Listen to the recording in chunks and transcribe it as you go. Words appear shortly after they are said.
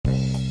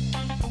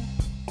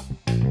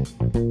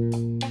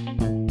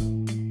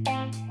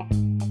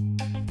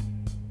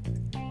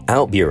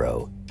Out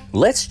Bureau.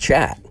 Let's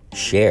chat,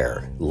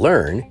 share,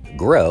 learn,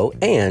 grow,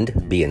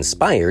 and be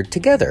inspired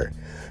together.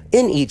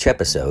 In each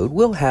episode,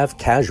 we'll have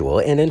casual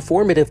and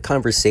informative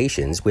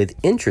conversations with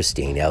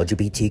interesting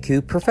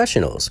LGBTQ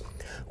professionals.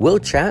 We'll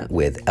chat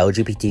with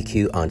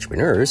LGBTQ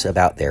entrepreneurs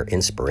about their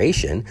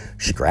inspiration,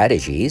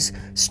 strategies,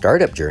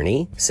 startup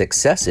journey,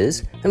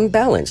 successes, and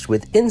balanced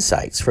with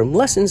insights from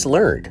lessons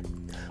learned.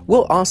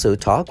 We'll also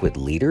talk with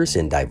leaders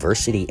in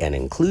diversity and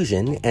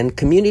inclusion and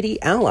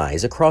community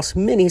allies across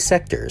many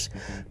sectors.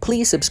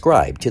 Please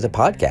subscribe to the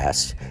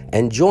podcast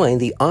and join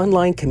the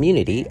online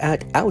community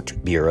at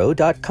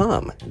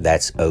outbureau.com.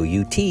 That's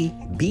OUTBURO.com.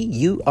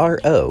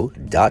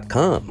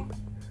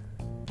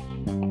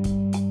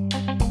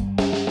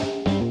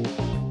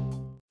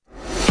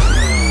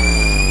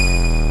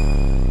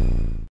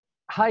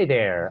 Hi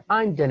there,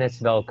 I'm Dennis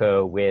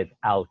Velko with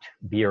Out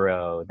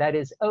Bureau. That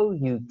is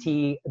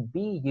OUTBURO.com.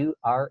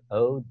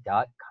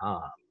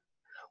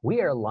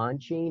 We are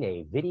launching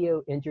a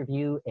video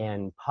interview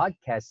and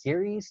podcast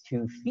series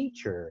to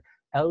feature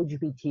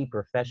LGBT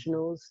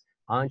professionals,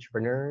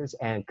 entrepreneurs,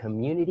 and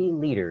community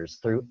leaders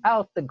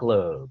throughout the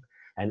globe.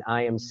 And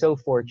I am so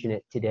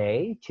fortunate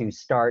today to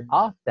start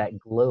off that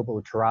global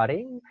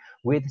trotting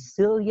with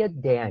Celia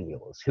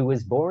Daniels, who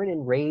was born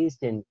and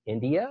raised in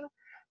India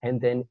and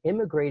then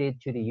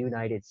immigrated to the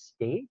United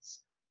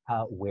States,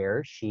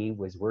 where she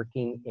was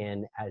working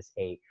as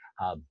a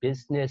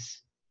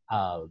business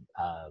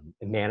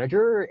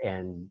manager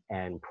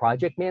and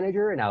project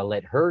manager. And I'll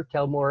let her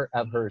tell more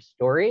of her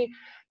story,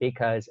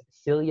 because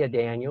Celia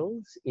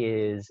Daniels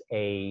is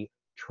a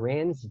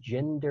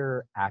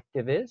transgender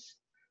activist,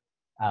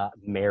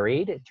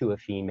 married to a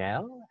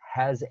female,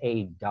 has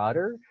a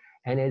daughter,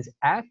 and is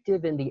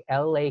active in the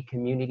LA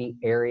community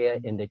area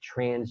in the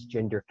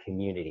transgender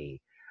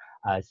community.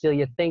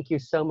 Celia, thank you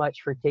so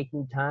much for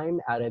taking time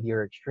out of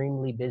your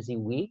extremely busy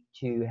week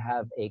to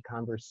have a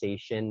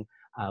conversation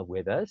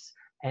with us.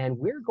 And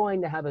we're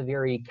going to have a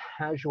very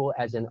casual,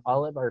 as in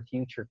all of our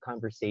future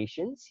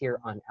conversations here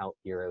on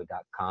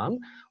OutBureau.com,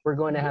 we're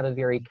going to have a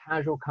very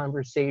casual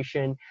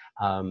conversation,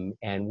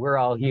 and we're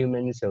all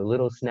human, so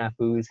little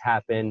snafus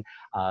happen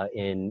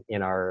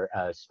in our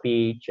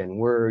speech and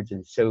words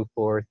and so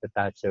forth, but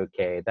that's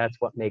okay. That's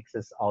what makes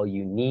us all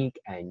unique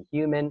and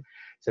human.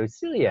 So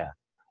Celia,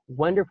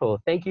 wonderful.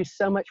 Thank you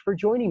so much for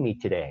joining me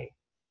today.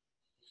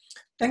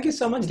 Thank you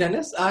so much,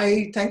 Dennis.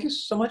 I thank you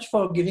so much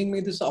for giving me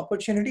this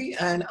opportunity,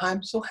 and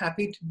I'm so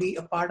happy to be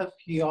a part of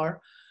your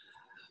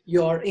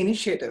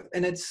initiative.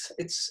 And it's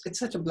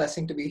such a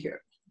blessing to be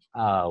here.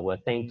 Well,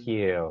 thank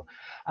you.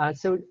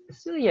 So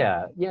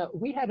Celia,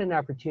 we had an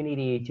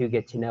opportunity to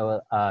get to know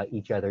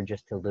each other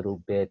just a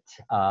little bit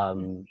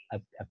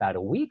about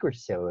a week or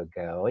so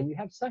ago, and you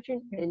have such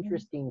an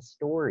interesting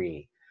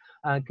story.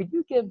 Could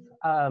you give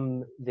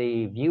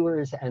the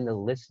viewers and the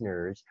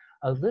listeners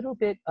a little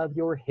bit of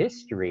your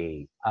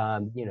history,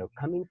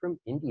 coming from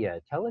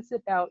India? Tell us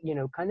about,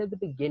 kind of the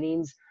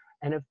beginnings,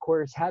 and of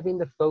course, having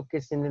the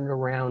focus in and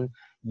around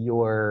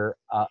your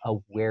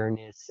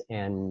awareness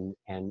and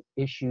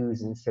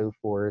issues and so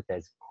forth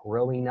as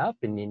growing up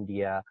in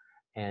India.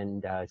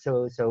 And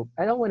so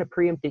I don't want to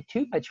preempt it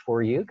too much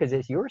for you because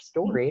it's your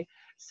story.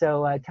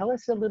 So tell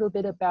us a little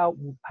bit about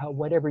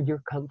whatever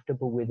you're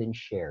comfortable with in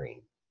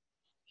sharing.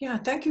 Yeah,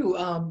 thank you,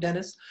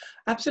 Dennis.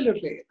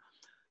 Absolutely.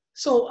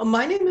 So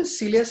my name is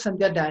Celia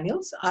Sandhya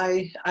Daniels.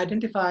 I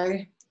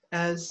identify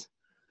as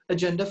a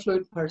gender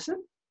fluid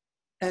person,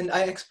 and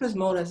I express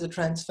more as a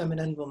trans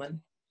feminine woman.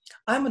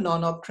 I'm a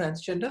non-op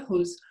transgender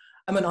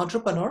I'm an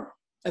entrepreneur,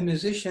 a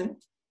musician,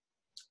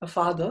 a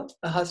father,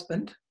 a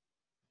husband,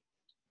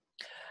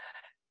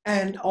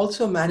 and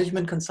also a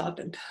management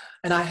consultant.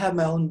 And I have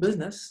my own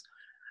business.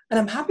 And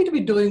I'm happy to be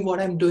doing what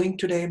I'm doing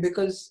today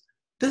because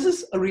this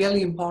is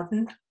really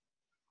important.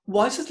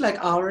 Voices like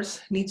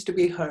ours needs to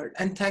be heard.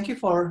 And thank you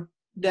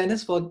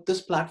Dennis, for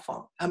this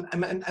platform.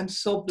 I'm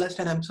so blessed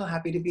and I'm so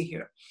happy to be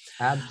here.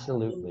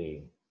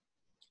 Absolutely.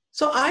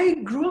 So I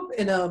grew up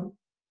in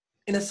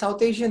a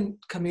South Asian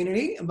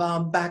community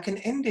back in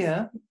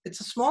India.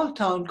 It's a small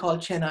town called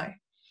Chennai.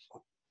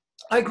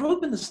 I grew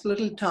up in this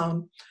little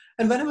town,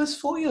 and when I was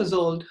 4 years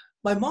old,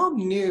 my mom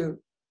knew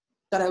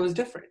that I was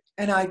different.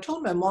 And I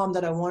told my mom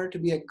that I wanted to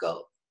be a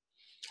girl.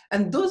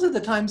 And those are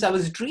the times I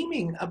was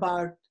dreaming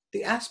about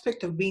the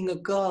aspect of being a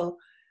girl,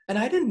 and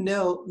I didn't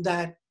know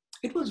that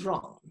it was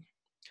wrong.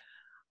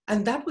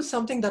 And that was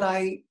something that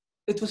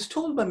it was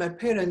told by my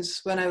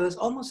parents when I was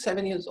almost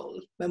 7 years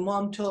old. My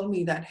mom told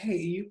me that, hey,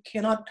 you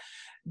cannot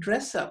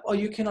dress up or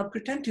you cannot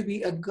pretend to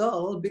be a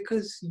girl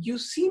because you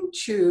seem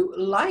to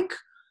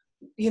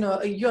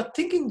you're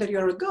thinking that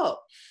you're a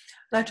girl.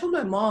 And I told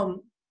my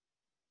mom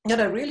that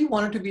I really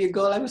wanted to be a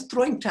girl. I was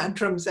throwing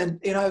tantrums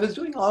and, I was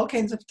doing all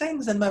kinds of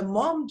things. And my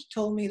mom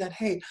told me that,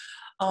 hey,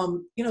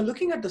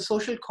 looking at the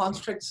social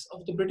constructs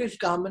of the British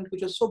government,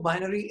 which was so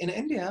binary in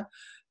India,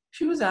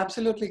 she was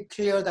absolutely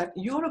clear that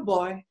you're a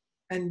boy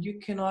and you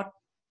cannot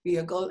be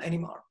a girl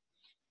anymore.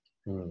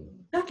 Mm.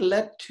 That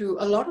led to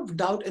a lot of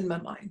doubt in my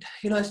mind.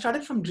 I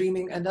started from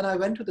dreaming, and then I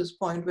went to this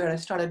point where I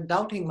started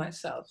doubting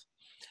myself.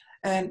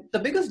 And the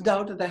biggest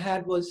doubt that I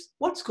had was,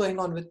 what's going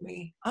on with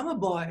me? I'm a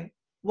boy.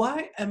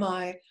 Why am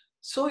I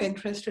so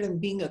interested in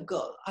being a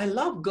girl? I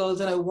love girls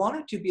and I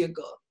wanted to be a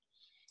girl.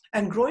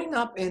 And growing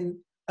up in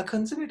a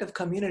conservative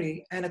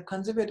community and a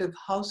conservative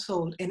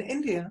household in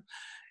India,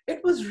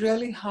 it was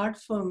really hard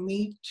for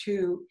me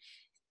to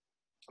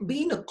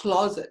be in a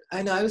closet.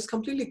 And I was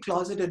completely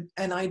closeted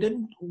and I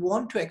didn't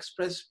want to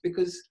express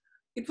because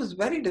it was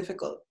very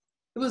difficult.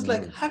 It was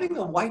like Mm. having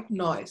a white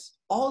noise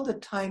all the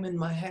time in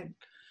my head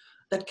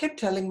that kept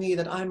telling me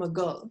that I'm a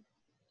girl.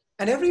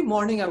 And every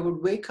morning I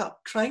would wake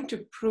up trying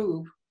to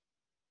prove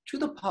to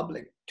the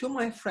public, to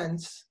my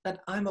friends,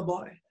 that I'm a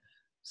boy.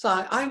 So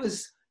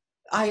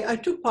I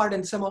took part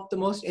in some of the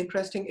most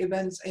interesting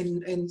events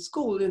in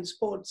school, in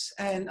sports,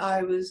 and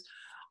I was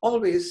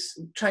always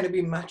trying to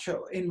be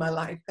macho in my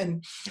life.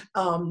 And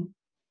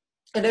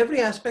every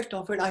aspect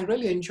of it, I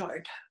really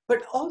enjoyed.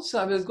 But also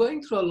I was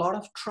going through a lot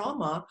of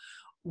trauma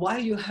while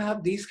you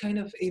have these kind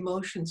of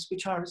emotions,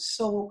 which are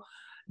so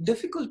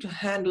difficult to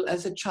handle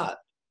as a child.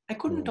 I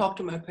couldn't Mm. talk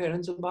to my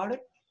parents about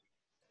it,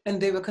 and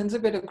they were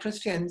conservative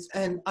Christians,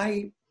 and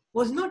I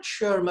was not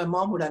sure my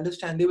mom would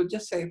understand. They would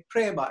just say,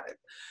 pray about it.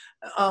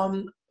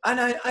 And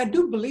I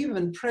do believe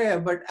in prayer,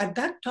 but at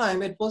that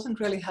time, it wasn't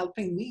really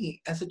helping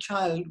me as a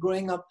child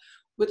growing up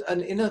with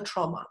an inner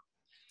trauma.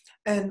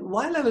 And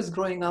while I was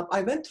growing up,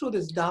 I went through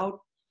this doubt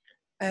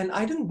and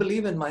I didn't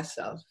believe in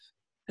myself.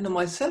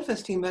 My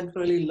self-esteem went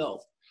really low.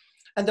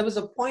 And there was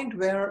a point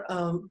where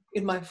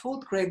in my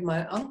fourth grade,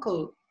 my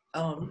uncle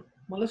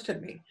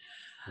molested me.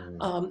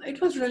 Mm.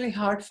 It was really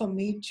hard for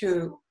me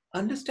to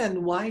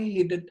understand why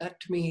he did that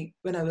to me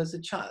when I was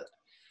a child.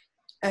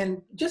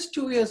 And just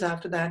 2 years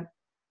after that,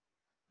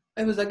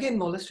 I was again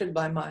molested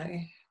by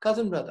my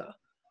cousin brother.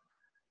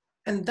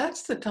 And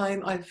that's the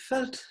time I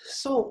felt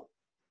so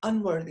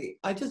unworthy.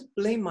 I just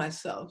blamed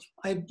myself.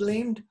 I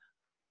blamed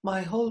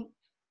my whole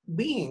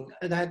being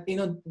that,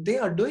 they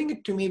are doing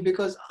it to me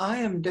because I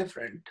am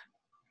different.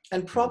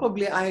 And Mm.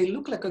 probably I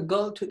look like a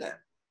girl to them.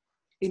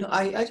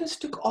 I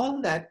just took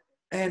all that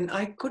and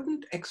I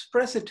couldn't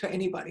express it to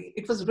anybody.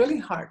 It was really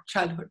hard,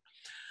 childhood.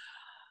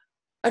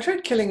 I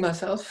tried killing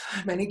myself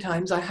many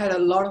times. I had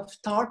a lot of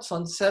thoughts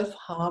on self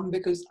harm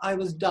because I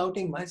was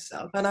doubting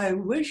myself. And I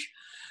wish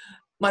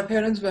my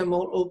parents were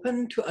more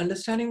open to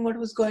understanding what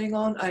was going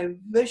on. I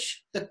wish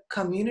the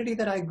community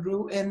that I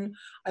grew in,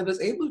 I was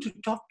able to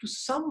talk to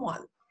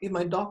someone,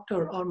 my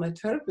doctor or my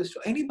therapist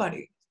or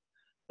anybody.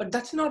 But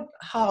that's not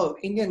how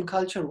Indian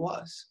culture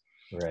was.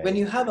 When Right.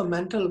 you have a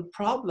mental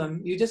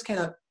problem, you just kind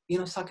of,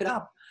 suck it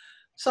up.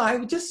 So I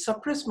would just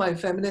suppress my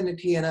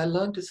femininity and I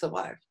learned to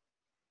survive.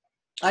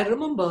 I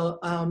remember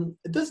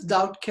this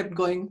doubt kept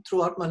going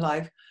throughout my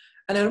life.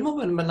 And I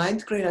remember in my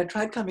ninth grade, I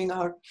tried coming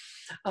out.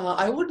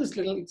 I wore this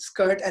little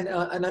skirt and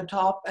a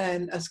top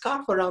and a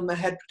scarf around my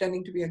head,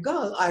 pretending to be a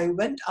girl. I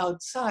went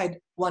outside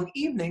one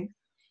evening.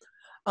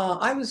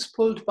 I was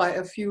pulled by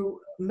a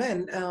few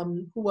men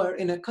who were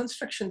in a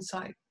construction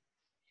site.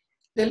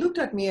 They looked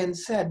at me and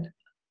said,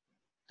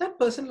 that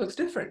person looks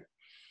different.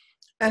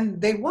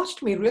 And they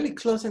watched me really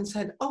close and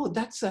said, oh,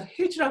 that's a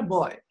Hijra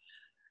boy.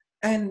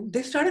 And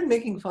they started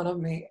making fun of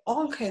me.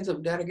 All kinds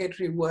of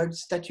derogatory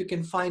words that you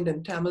can find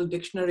in Tamil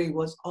dictionary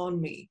was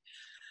on me.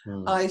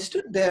 Mm. I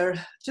stood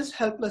there just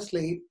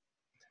helplessly,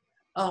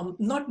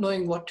 not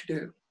knowing what to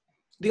do.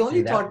 The only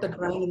And that, thought that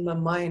ran in my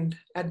mind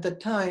at the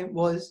time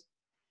was,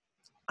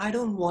 I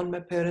don't want my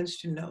parents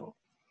to know.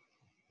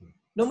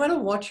 No matter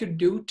what you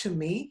do to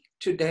me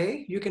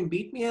today, you can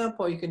beat me up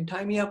or you can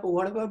tie me up or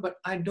whatever, but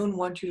I don't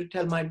want you to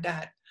tell my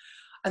dad.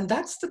 And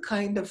that's the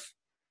kind of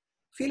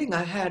feeling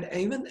I had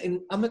even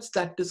in amidst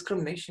that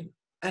discrimination.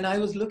 And I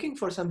was looking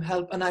for some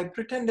help and I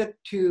pretended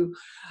to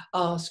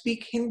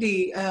speak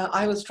Hindi.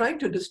 I was trying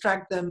to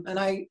distract them and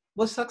I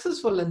was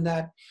successful in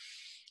that.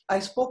 I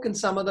spoke in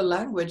some other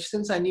language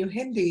since I knew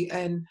Hindi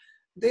and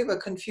they were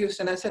confused.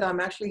 And I said, I'm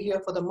actually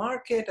here for the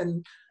market.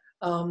 And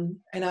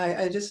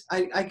I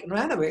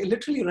ran away,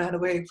 literally ran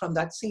away from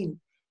that scene.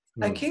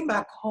 I mm, came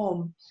back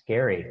home.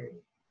 scary.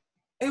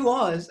 It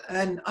was,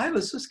 and I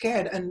was so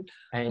scared. And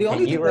the And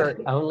only you thing that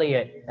were only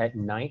at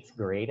ninth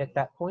grade at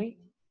that point?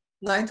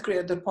 ninth grade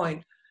at the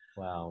point,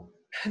 Wow.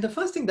 the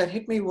first thing that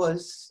hit me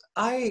was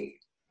the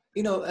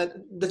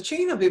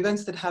chain of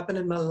events that happened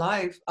in my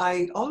life.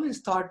 I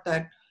always thought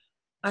that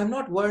I'm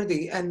not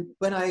worthy, and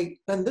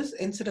when this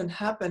incident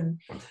happened,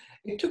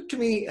 it took to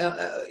me.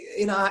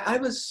 I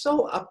was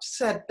so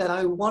upset that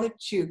I wanted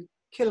to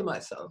kill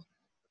myself,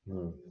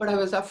 Mm. but I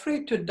was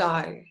afraid to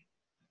die,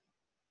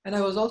 and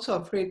I was also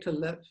afraid to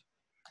live.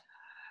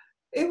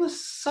 It was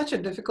such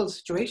a difficult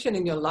situation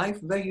in your life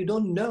where you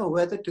don't know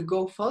whether to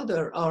go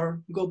further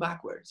or go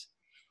backwards.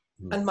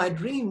 Mm. And my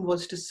dream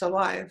was to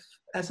survive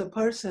as a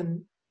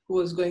person who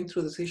was going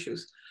through these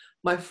issues.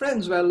 My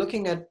friends were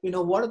looking at,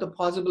 what are the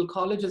possible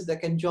colleges they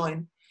can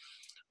join.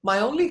 My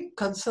only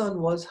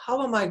concern was,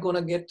 how am I going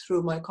to get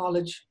through my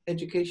college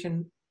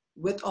education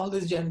with all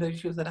these gender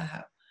issues that I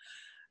have?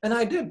 And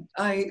I did.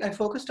 I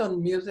focused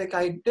on music.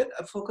 I did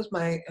focus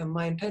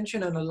my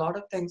intention on a lot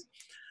of things.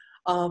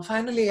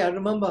 Finally, I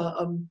remember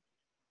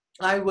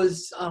I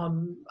was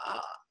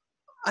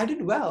I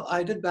did well.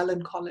 I did well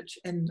in college,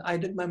 and I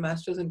did my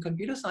master's in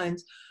computer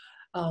science.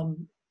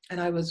 Um, and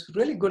I was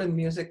really good in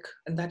music,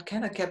 and that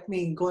kind of kept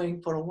me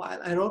going for a while.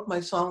 I wrote my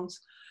songs,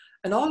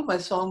 and all my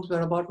songs were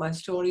about my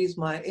stories,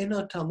 my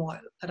inner turmoil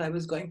that I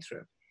was going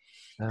through.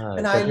 And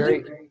It's a I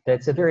very, lived.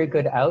 that's a very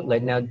good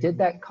outlet. Now, did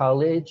that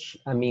college,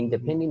 I mean,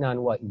 depending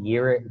on what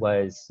year it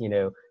was, you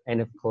know,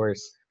 and of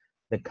course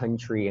the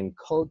country and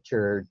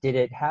culture, did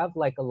it have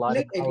like a lot of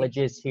Late 80s.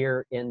 colleges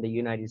here in the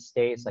United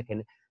States, like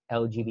an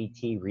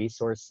LGBT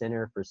resource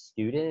center for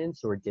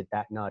students, or did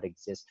that not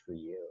exist for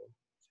you?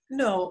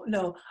 No,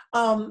 no.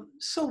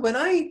 So when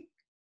I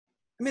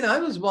mean, I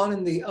was born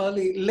in the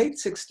late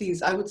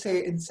 60s, I would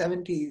say in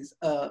 70s,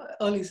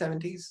 early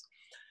 70s.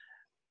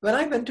 When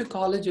I went to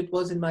college, it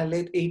was in my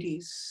late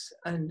 80s.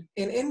 And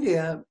in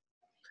India,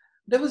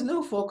 there was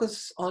no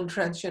focus on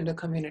transgender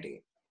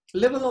community,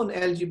 let alone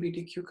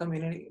LGBTQ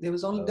community. There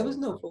was Oh,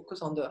 no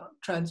focus on the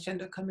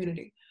transgender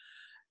community.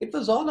 It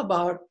was all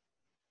about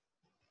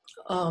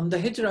the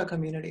hijra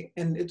community,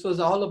 and it was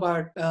all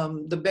about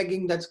the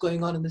begging that's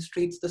going on in the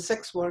streets, the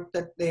sex work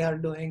that they are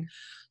doing.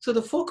 So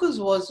the focus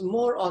was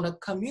more on a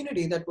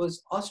community that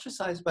was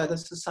ostracized by the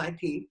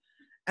society,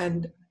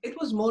 and it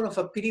was more of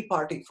a pity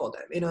party for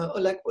them. You know,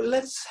 like, well,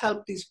 let's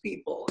help these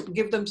people,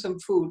 give them some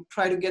food,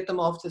 try to get them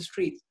off the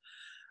streets.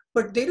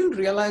 But they didn't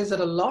realize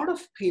that a lot of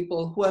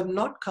people who have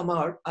not come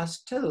out are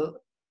still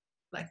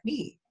like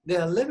me. They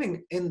are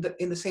living in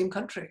the same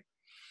country.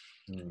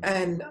 mm,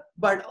 And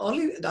but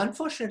only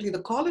unfortunately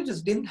the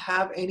colleges didn't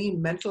have any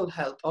mental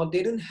health, or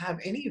they didn't have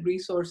any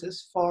resources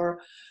for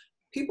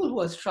people who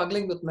are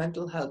struggling with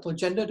mental health or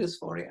gender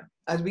dysphoria,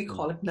 as we mm,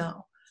 call it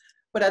now.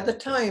 But at the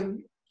okay.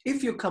 time,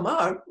 if you come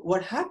out,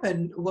 what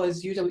happened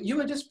was you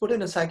were just put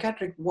in a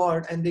psychiatric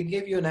ward, and they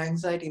gave you an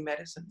anxiety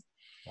medicine.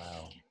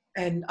 Wow.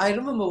 And I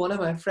remember one of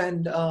my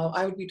friend,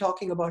 I would be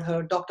talking about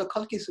her, Dr.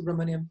 Kalki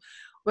Subramaniam,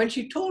 when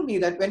she told me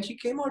that when she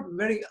came out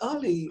very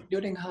early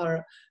during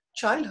her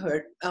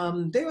childhood,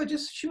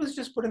 she was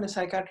just put in a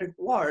psychiatric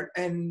ward,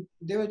 and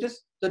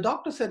the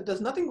doctor said,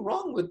 there's nothing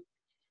wrong with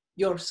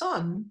your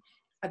son.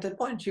 At that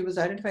point, she was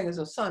identifying as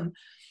a son.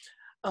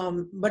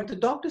 But the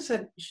doctor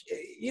said,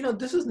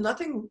 this is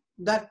nothing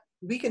that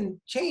we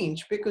can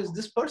change because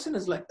this person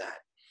is like that.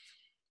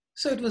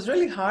 So it was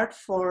really hard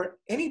for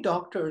any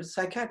doctors,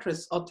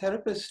 psychiatrists, or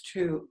therapists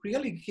to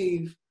really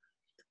give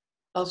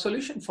a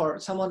solution for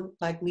someone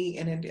like me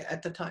in India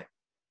at the time.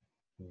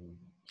 Mm,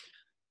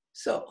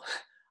 So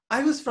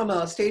I was from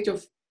a stage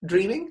of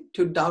dreaming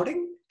to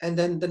doubting, and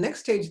then the next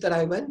stage that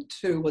I went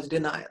to was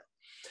denial.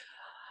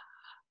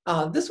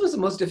 This was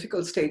the most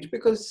difficult stage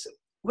because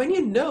when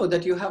you know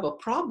that you have a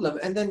problem,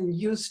 and then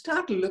you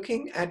start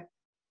looking at,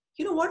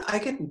 you know what, I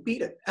can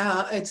beat it.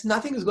 It's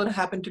nothing is going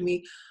to happen to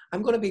me.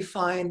 I'm going to be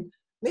fine.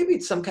 Maybe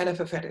it's some kind of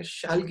a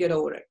fetish. I'll get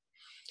over it.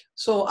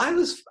 So I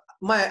was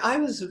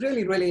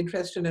really, really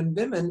interested in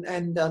women,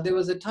 and there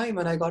was a time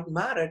when I got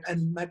married,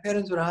 and my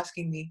parents were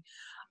asking me,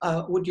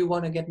 "Would you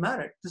want to get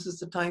married?" This is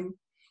the time.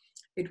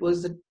 It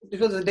was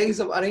the days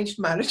of arranged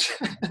marriage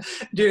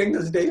during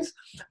those days.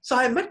 So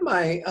I met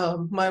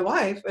my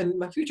wife and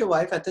my future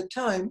wife at the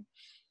time,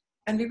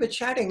 and we were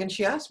chatting, and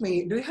she asked me,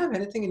 "Do you have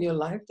anything in your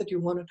life that you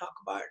want to talk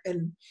about?" And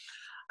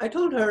I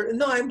told her,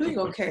 "No, I'm doing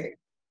okay."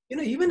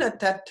 Even at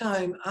that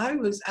time, I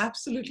was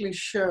absolutely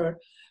sure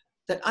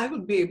that I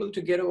would be able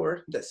to get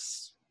over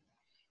this.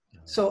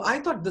 So I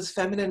thought this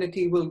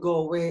femininity will go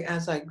away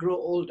as I grow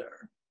older.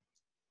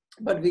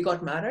 But we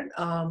got married.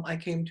 I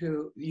came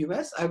to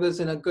US. I was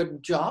in a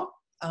good job.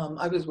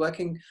 I was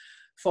working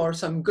for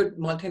some good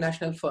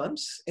multinational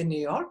firms in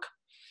New York.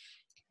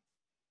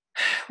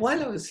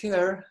 While I was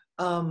here,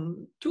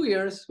 2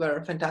 years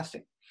were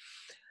fantastic.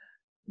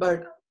 But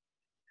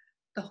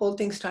the whole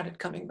thing started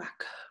coming back.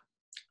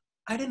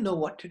 I didn't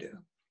know what to do.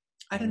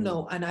 I didn't mm,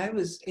 know. And I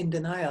was in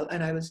denial.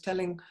 And I was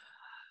telling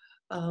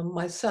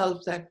myself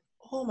that,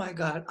 oh my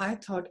God, I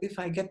thought if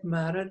I get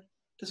married,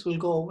 this will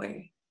go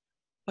away.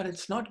 But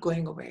it's not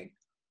going away.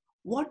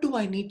 What do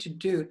I need to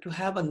do to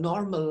have a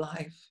normal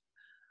life?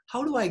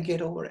 How do I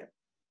get over it?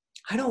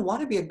 I don't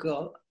want to be a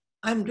girl.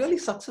 I'm really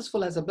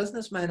successful as a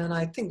businessman, and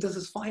I think this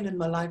is fine in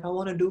my life. I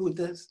want to do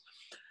this.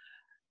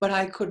 But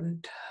I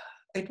couldn't.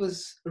 It was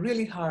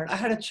really hard. I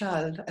had a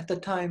child at the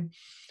time,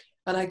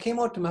 and I came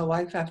out to my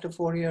wife after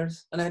 4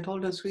 years, and I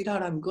told her,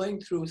 sweetheart, I'm going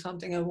through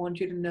something. I want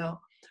you to know.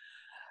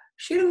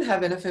 She didn't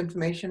have enough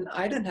information.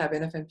 I didn't have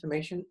enough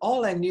information.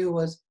 All I knew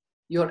was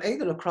you're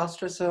either a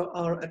cross-dresser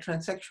or a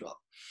transsexual.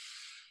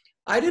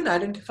 I didn't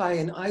identify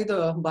in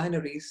either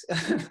binaries.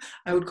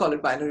 I would call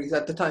it binaries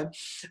at the time.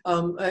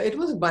 It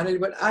wasn't binary,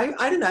 but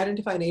I didn't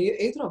identify in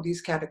either of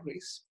these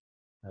categories.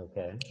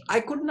 okay. I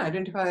couldn't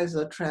identify as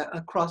a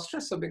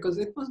cross-dresser because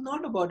it was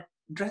not about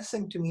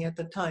dressing to me at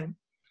the time.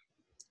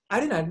 I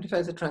didn't identify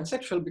as a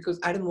transsexual because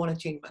I didn't want to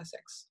change my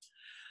sex.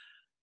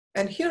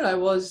 And here I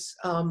was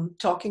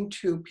talking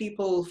to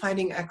people,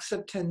 finding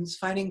acceptance,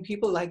 finding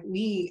people like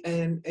me,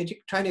 and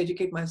trying to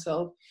educate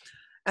myself.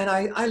 And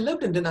I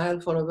lived in denial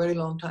for a very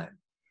long time.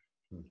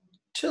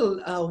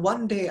 Till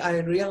one day I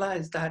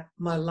realized that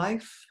my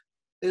life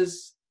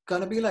is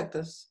going to be like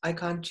this. I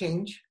can't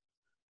change.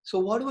 So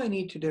what do I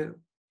need to do?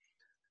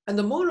 And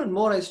the more and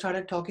more I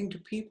started talking to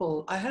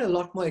people, I had a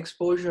lot more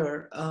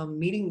exposure,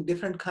 meeting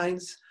different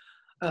kinds,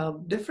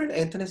 different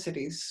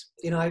ethnicities.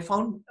 You know, I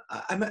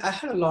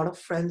had a lot of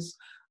friends.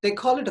 They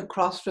call it a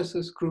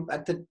cross-dressers group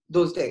at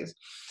those days.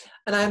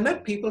 And I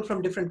met people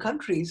from different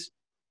countries.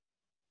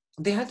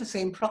 They had the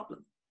same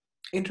problem,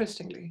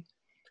 interestingly.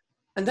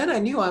 And then I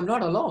knew I'm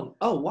not alone.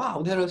 Oh,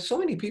 wow, there are so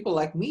many people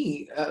like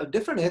me,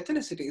 different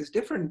ethnicities,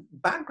 different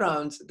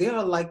backgrounds. They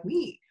are like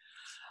me.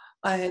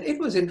 And it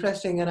was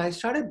interesting. And I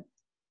started,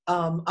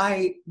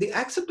 the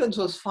acceptance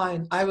was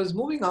fine. I was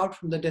moving out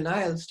from the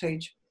denial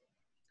stage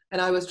and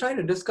I was trying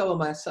to discover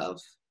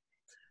myself.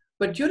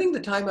 But during the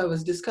time I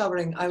was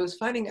discovering, I was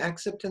finding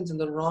acceptance in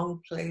the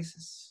wrong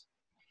places,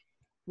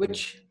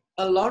 which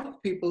a lot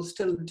of people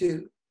still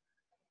do.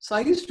 So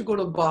I used to go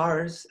to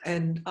bars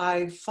and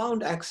I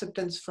found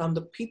acceptance from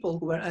the people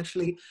who were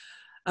actually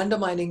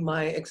undermining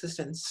my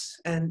existence.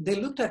 And they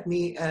looked at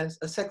me as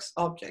a sex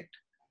object.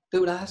 They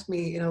would ask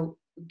me, you know,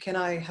 can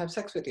I have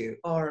sex with you?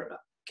 Or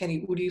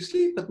would you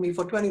sleep with me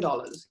for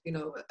 $20? You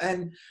know,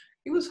 and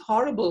it was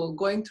horrible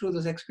going through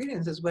those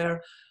experiences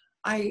where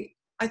I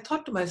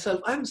thought to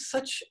myself, I'm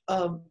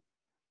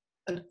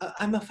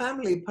a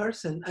family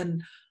person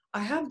and I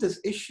have this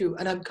issue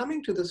and I'm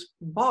coming to this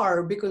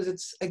bar because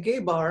it's a gay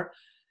bar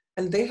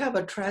and they have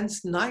a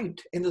trans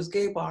night in this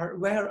gay bar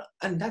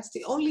and that's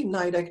the only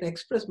night I can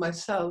express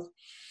myself.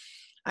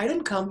 I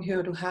didn't come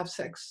here to have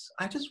sex.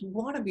 I just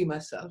want to be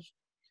myself.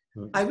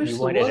 I wish the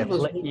world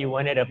was. You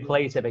wanted a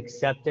place of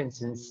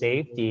acceptance and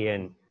safety,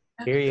 and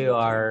here you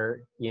are,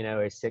 you know,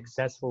 a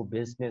successful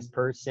business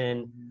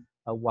person,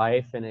 a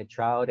wife and a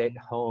child at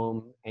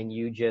home, and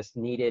you just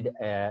needed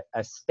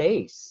a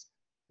space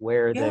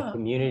where the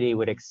community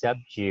would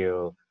accept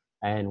you.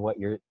 And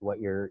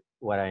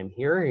what I'm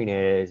hearing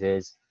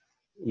is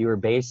you were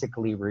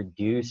basically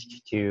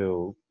reduced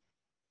to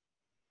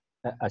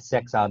a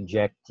sex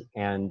object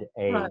and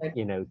a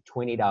you know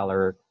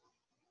 $20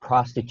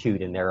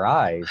 prostitute in their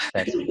eyes.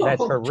 That's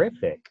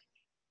horrific.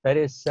 That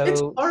is so it's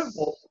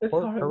horrible. It's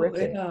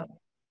horrific.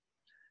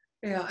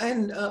 Yeah,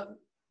 and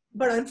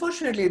but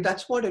unfortunately,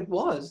 that's what it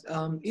was.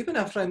 Even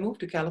after I moved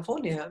to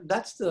California,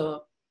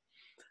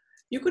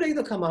 you could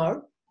either come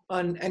out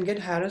and get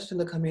harassed in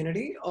the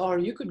community, or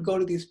you could go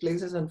to these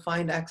places and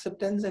find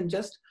acceptance and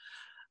just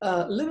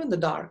live in the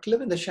dark,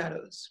 live in the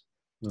shadows.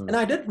 And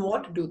I didn't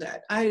want to do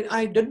that.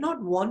 I did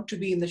not want to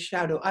be in the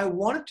shadow. I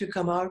wanted to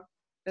come out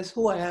as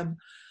who I am,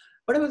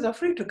 but I was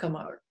afraid to come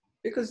out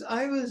because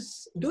I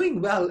was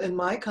doing well in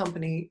my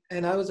company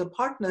and I was a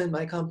partner in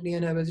my company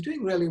and I was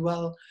doing really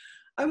well.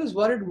 I was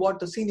worried what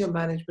the senior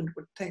management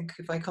would think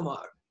if I come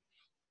out,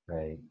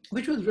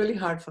 which was really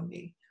hard for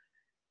me.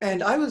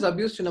 And I was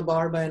abused in a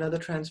bar by another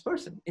trans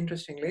person,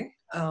 interestingly,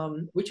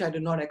 which I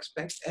did not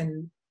expect.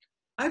 And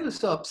I was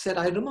so upset.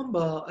 I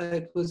remember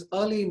it was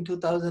early in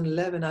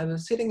 2011. I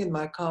was sitting in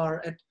my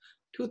car at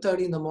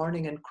 2:30 in the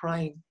morning and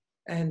crying.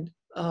 And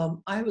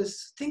I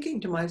was thinking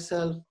to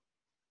myself,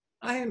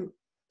 I am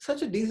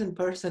such a decent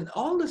person.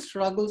 All the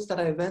struggles that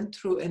I went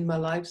through in my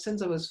life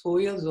since I was 4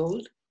 years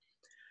old,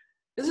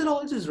 is it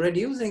all just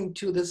reducing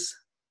to this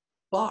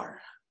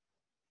bar?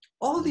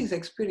 All these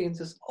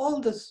experiences, all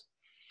this,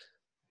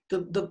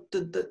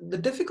 the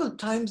difficult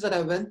times that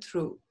I went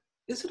through,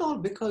 is it all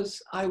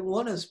because I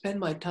want to spend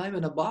my time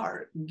in a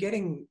bar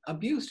getting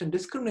abused and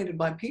discriminated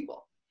by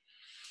people?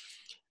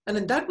 And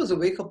then that was a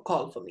wake-up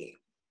call for me.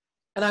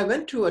 And I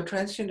went to a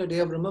Transgender Day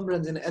of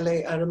Remembrance in LA,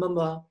 I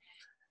remember,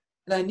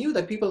 and I knew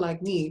that people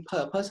like me,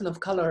 a person of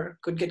color,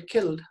 could get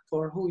killed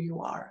for who you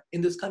are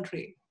in this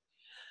country.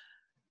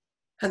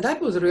 And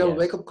that was a real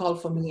wake-up call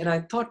for me. And I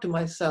thought to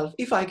myself,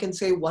 if I can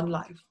save one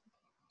life,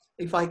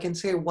 if I can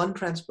save one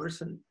trans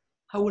person,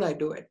 how would I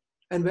do it?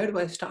 And where do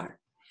I start?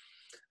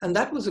 And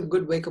that was a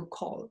good wake-up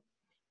call.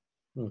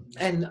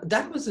 And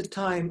that was the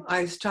time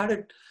I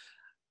started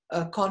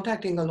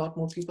contacting a lot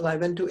more people. I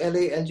went to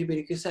LA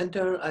LGBTQ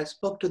Center. I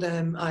spoke to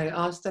them. I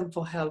asked them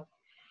for help.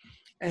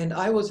 And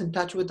I was in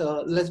touch with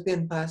a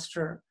lesbian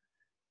pastor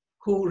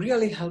who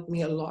really helped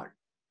me a lot.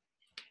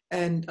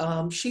 And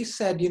she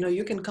said, you know,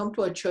 you can come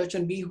to a church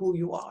and be who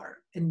you are.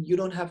 And you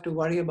don't have to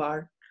worry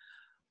about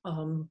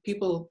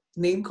people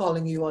name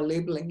calling you or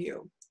labeling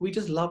you. We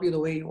just love you the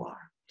way you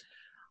are.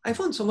 I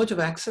found so much of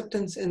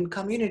acceptance in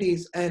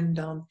communities. And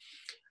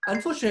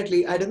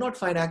unfortunately, I did not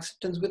find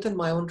acceptance within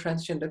my own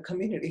transgender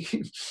community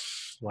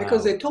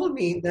because they told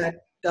me that,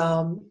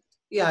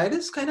 it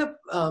is kind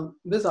of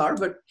bizarre,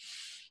 but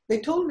they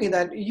told me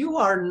that you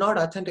are not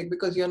authentic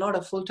because you're not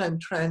a full-time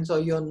trans or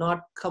you're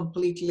not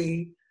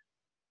completely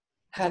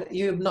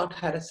you have not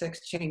had a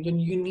sex change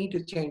and you need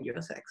to change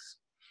your sex.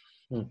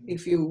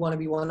 If you want to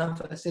be one of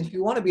us, if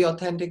you want to be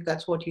authentic,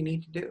 that's what you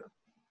need to do.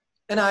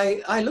 And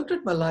I looked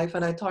at my life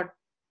and I thought,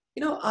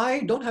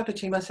 I don't have to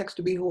change my sex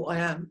to be who I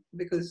am,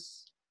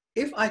 because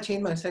if I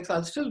change my sex,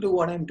 I'll still do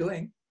what I'm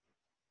doing.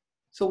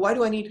 So why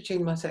do I need to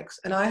change my sex?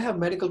 And I have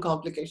medical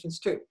complications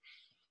too.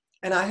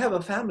 And I have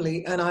a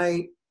family, and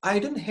I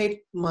didn't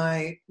hate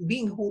my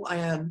being who I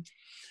am,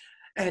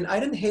 and I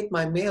didn't hate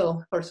my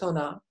male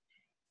persona.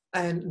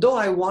 And though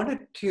I wanted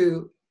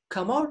to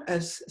come out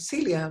as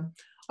Celia,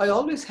 I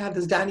always had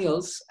this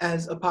Daniels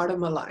as a part of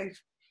my life,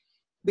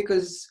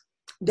 because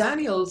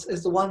Daniels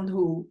is the one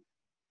who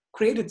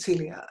created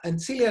Celia,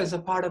 and Celia is a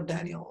part of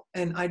Daniel.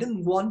 And I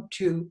didn't want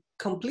to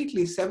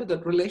completely sever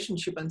that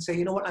relationship and say,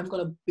 you know what, I'm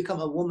going to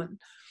become a woman.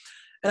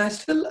 And I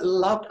still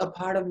loved a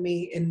part of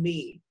me in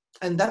me.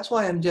 And that's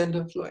why I'm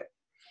gender fluid.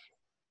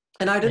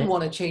 And I didn't And,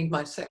 want to change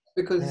my sex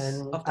because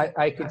and of that.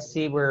 I could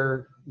see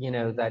where,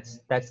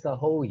 that's the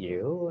whole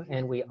you,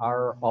 and we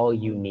are all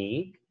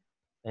unique,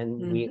 and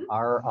we Hmm.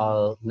 are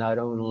all not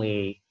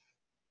only,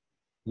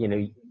 you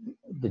know,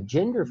 the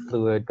gender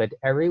fluid, but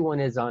everyone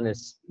is on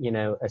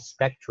a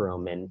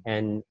spectrum,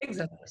 and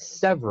Exactly.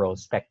 several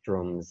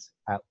spectrums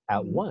at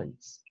Mhm.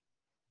 once.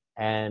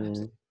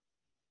 And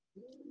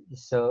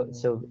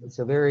Absolutely.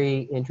 so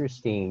very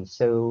interesting.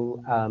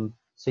 So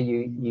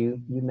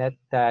you met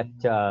that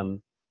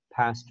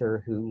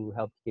pastor who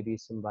helped give you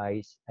some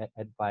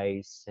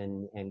advice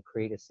and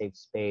create a safe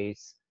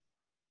space,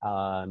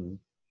 um,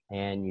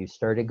 and you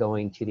started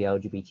going to the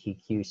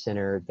LGBTQ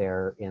center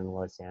there in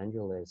Los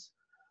Angeles.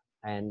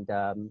 And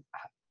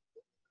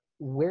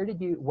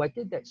what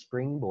did that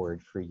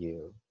springboard for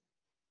you?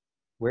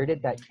 Where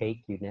did that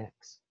take you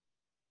next?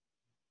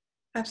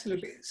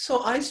 Absolutely.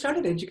 So I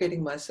started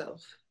educating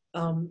myself.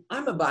 I'm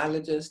a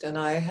biologist and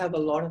I have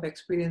a lot of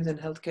experience in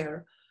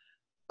healthcare.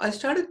 I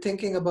started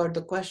thinking about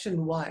the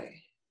question why.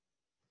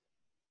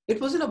 It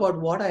wasn't about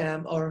what I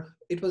am, or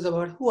it was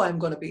about who I'm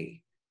going to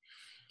be.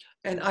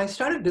 And I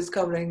started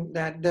discovering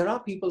that there are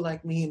people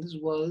like me in this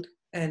world,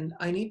 and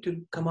I need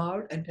to come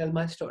out and tell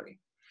my story.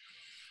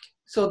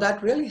 So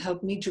that really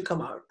helped me to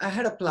come out. I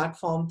had a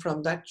platform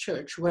from that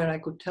church where I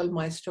could tell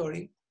my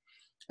story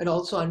and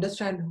also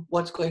understand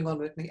what's going on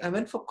with me. I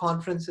went for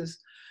conferences.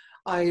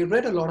 I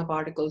read a lot of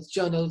articles,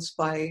 journals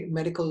by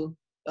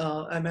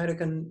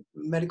American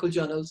medical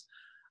journals.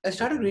 I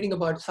started Mhm. reading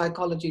about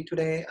Psychology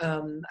Today,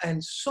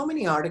 and so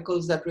many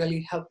articles that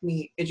really helped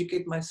me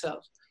educate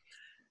myself.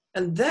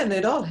 And then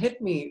it all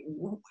hit me,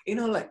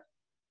 like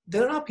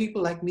there are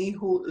people like me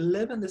who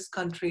live in this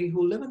country,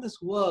 who live in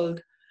this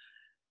world.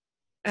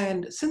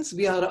 And since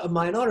we are a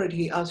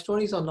minority, our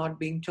stories are not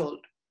being told.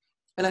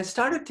 And I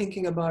started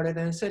thinking about it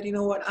and I said, you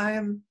know what,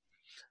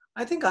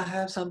 I think I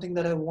have something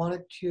that I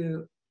wanted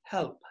to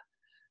help.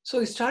 So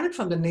it started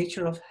from the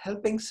nature of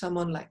helping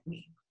someone like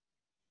me.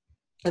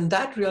 And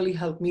that really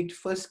helped me to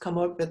first come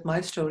out with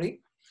my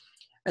story.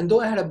 And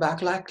though I had a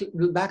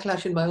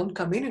backlash in my own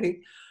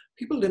community,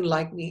 people didn't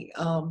like me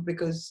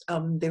because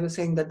they were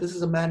saying that this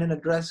is a man in a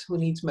dress who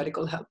needs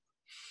medical help.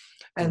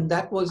 And Mm.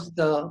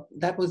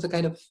 that was the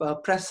kind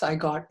of press I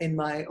got in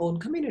my own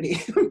community.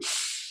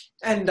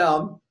 And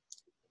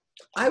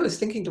I was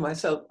thinking to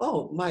myself,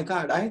 oh my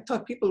God, I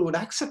thought people would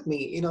accept me.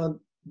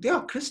 They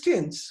are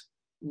Christians.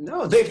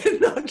 No, they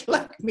did not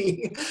like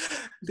me.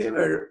 They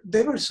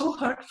were so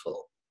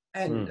hurtful.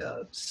 And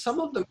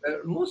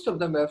Mm. most of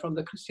them were from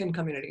the Christian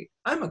community.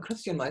 I'm a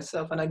Christian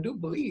myself, and I do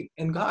believe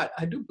in God.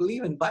 I do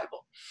believe in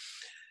Bible.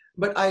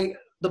 But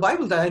the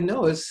Bible that I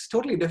know is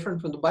totally different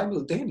from the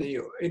Bible they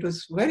knew. It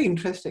was very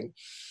interesting.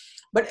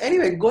 But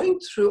anyway, going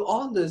through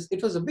all this,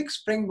 it was a big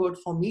springboard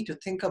for me to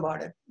think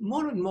about it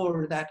more and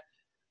more, that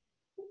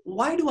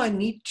why do I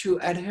need to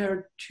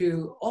adhere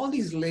to all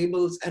these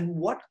labels and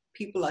what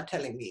people are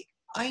telling me?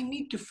 I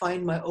need to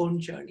find my own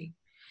journey.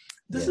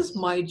 This is Yes.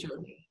 my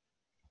journey.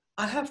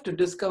 I have to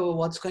discover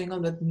what's going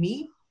on with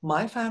me,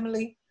 my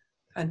family,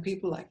 and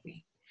people like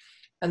me.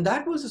 And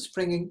that was a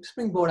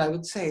springboard, I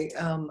would say.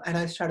 And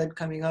I started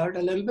coming out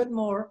a little bit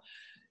more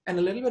and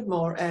a little bit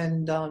more.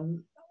 And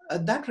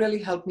that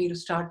really helped me to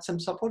start some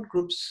support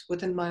groups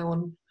within my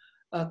own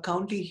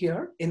county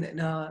here in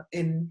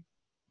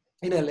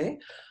LA.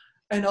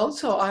 And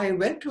also, I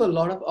went to a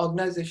lot of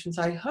organizations.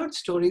 I heard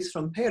stories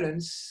from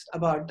parents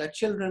about their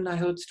children. I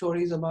heard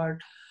stories about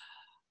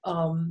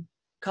um,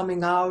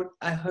 coming out.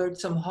 I heard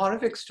some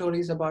horrific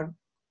stories about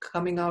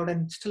coming out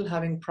and still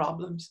having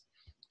problems.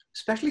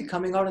 Especially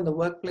coming out in the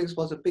workplace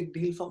was a big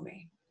deal for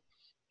me.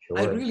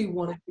 I Sure. really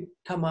wanted to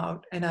come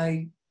out.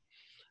 And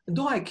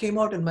though I came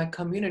out in my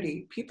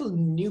community, people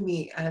knew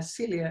me as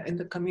Celia in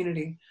the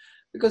community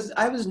because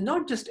I was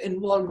not just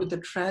involved with the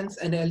trans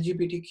and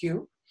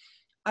LGBTQ.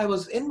 I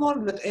was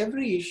involved with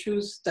every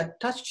issues that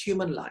touched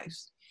human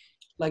lives,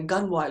 like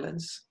gun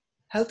violence,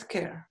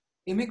 healthcare,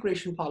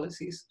 immigration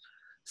policies,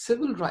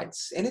 civil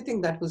rights, anything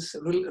that was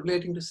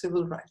relating to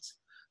civil rights.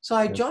 So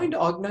I Okay. joined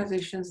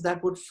organizations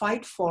that would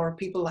fight for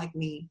people like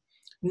me,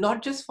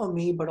 not just for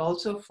me, but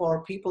also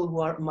for people who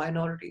are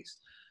minorities,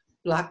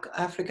 Black,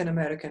 African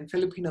American,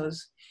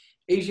 Filipinos,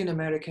 Asian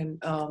American,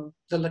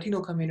 the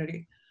Latino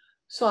community.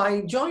 So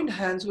I joined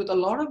hands with a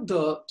lot of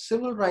the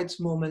civil rights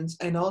movements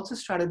and also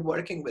started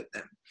working with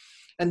them.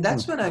 And Hmm.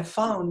 that's when I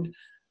found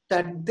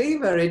that they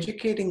were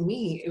educating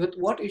me with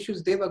what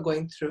issues they were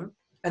going through,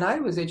 and I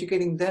was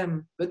educating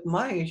them with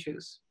my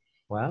issues.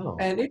 Wow.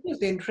 And it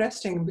was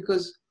interesting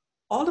because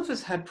all of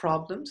us had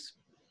problems.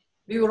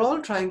 We were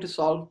all trying to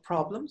solve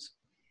problems.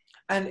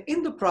 And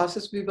in the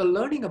process, we were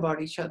learning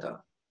about each other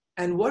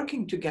and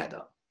working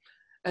together.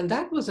 And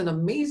that was an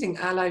amazing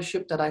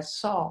allyship that I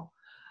saw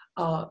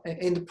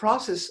in the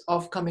process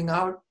of coming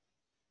out,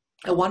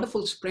 a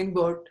wonderful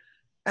springboard,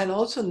 and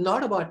also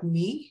not about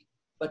me,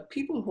 but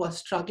people who are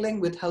struggling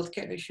with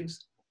healthcare issues.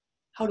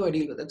 How do I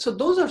deal with it? So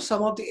those are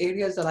some of the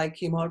areas that I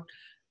came out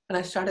and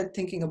I started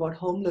thinking about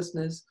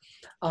homelessness,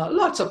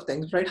 lots of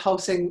things, right?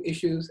 Housing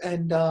issues,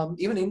 and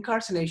even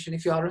incarceration.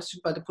 If you're arrested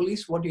by the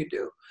police, what do you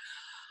do?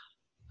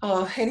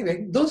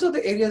 Anyway, those are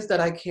the areas that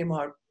I came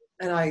out,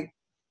 and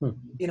Hmm.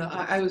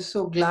 I was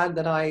so glad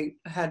that I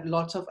had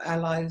lots of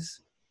allies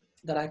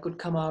that I could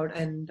come out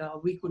and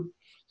we could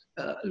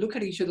look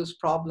at each other's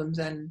problems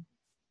and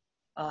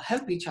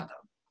help each other.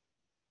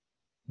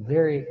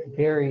 Very,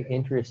 very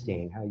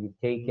interesting how you've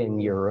taken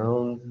your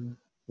own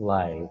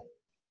life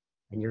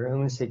and your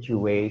own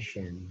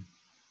situation,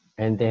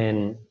 and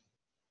then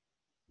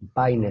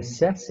by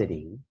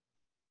necessity,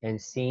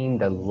 and seeing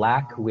the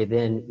lack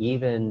within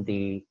even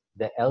the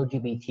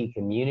LGBT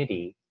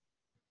community.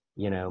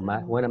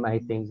 Mhm. One of my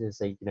things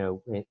is like,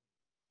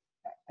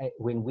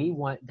 when we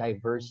want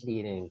diversity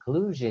and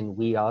inclusion,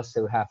 we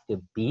also have to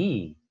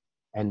be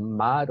and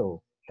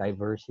model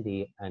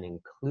diversity and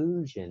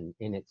inclusion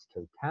in its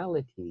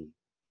totality.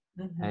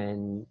 Mhm.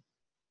 And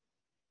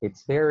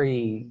it's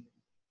very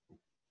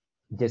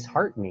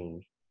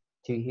disheartening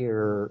to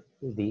hear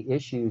the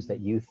issues that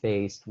you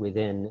faced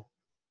within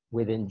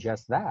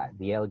just that,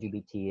 the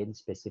LGBT, and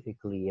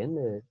specifically in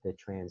the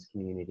trans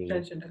community.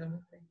 Transgender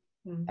community.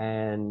 Mm.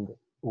 And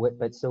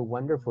what's so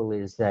wonderful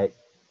is that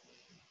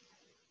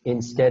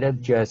instead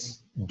of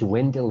just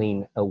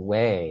dwindling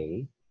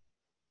away,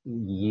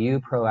 you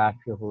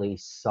proactively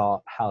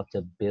sought how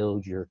to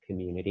build your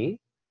community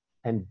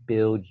and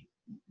build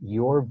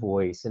your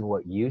voice and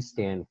what you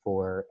stand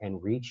for,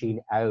 and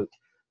reaching out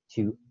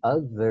to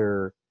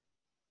other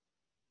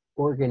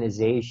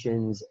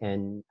organizations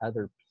and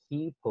other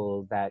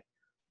people that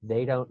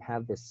they don't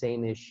have the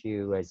same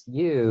issue as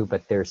you,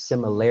 but there's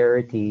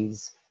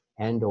similarities,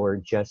 and or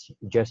just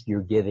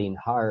your giving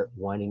heart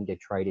wanting to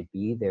try to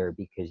be there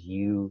because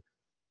you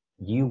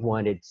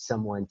wanted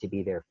someone to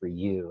be there for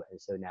you,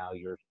 and so now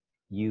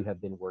you have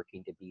been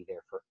working to be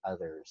there for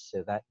others.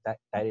 So that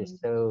is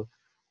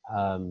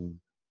Mhm.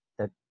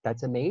 so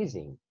that's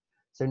amazing.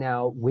 So now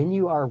when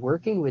you are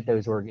working with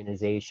those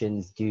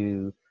organizations,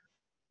 do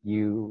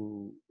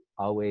you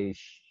always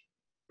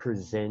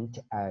present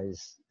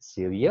as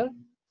Celia?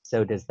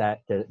 So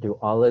do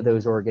all of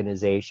those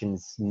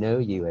organizations know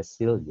you as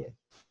Celia?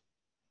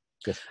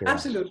 Just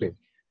Absolutely. curious.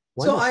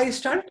 So Wonderful. I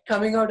started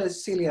coming out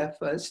as Celia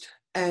first,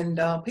 and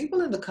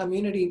people in the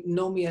community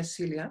know me as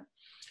Celia.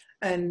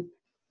 And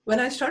when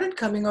I started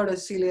coming out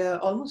as Celia,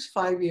 almost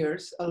 5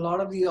 years, a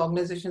lot of the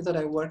organizations that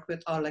I work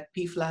with are like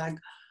PFLAG,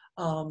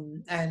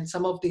 and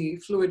some of the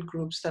fluid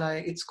groups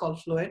it's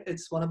called Fluid.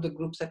 It's one of the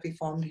groups that we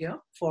formed here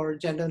for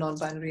gender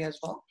non-binary as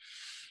well.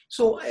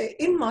 So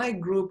in my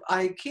group,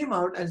 I came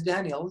out as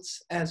Daniels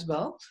as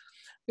well,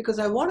 because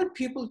I wanted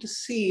people to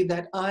see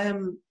that I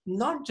am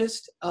not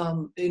just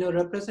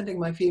representing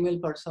my female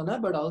persona,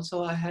 but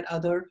also I had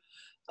other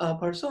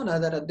persona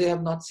that they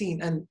have not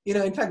seen. And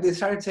in fact, they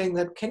started saying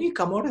that, "Can you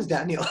come out as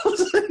Daniel?"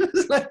 It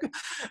was like,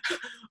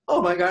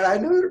 oh my god, I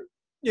never.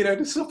 It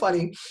was so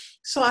funny.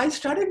 So I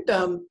started,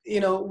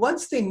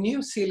 once they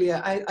knew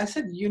Celia, I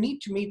said, you need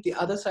to meet the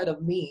other side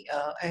of me.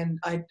 And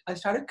I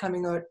started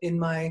coming out in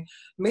my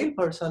male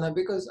persona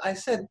because I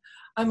said,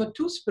 I'm a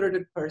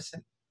two-spirited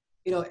person.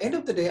 End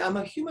of the day, I'm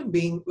a human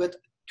being with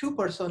two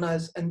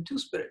personas and two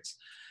spirits.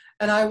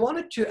 And I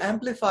wanted to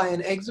amplify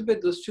and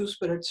exhibit those two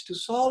spirits to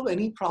solve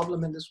any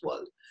problem in this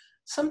world.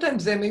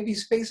 Sometimes there may be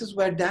spaces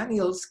where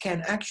Daniels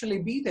can actually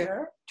be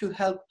there to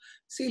help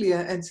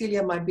Celia, and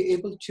Celia might be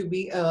able to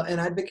be an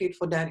advocate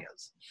for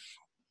Daniels.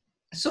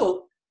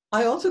 So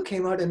I also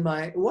came out in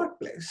my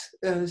workplace.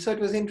 So it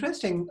was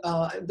interesting,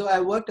 though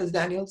I worked as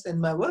Daniels in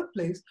my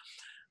workplace,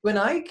 when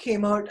I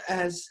came out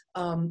as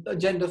a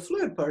gender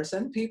fluid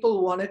person,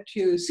 people wanted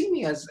to see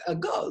me as a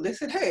girl. They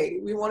said, "Hey,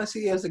 we want to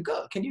see you as a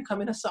girl. Can you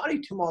come in a sari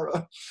tomorrow?"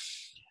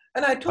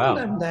 And I told Wow.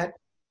 them that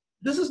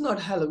this is not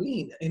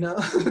Halloween.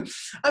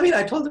 I mean,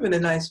 I told them in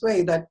a nice way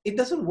that it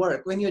doesn't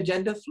work. When you're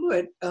gender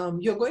fluid,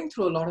 you're going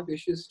through a lot of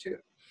issues too.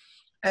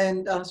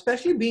 And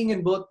especially being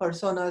in both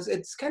personas,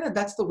 it's kind of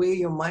that's the way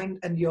your mind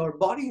and your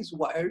body is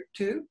wired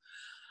too.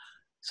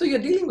 So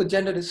you're dealing with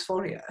gender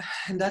dysphoria,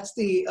 and that's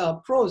the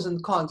pros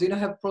and cons.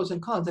 Have pros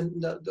and cons,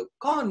 and the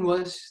con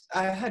was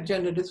I had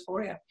gender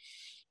dysphoria.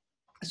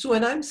 So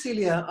when I'm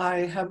Celia, I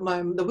have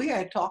the way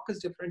I talk is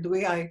different. The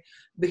way I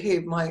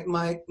behave,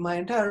 my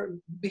entire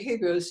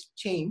behavior is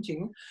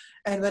changing.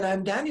 And when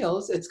I'm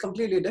Daniels, it's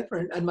completely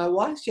different, and my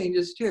voice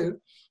changes too.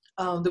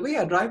 The way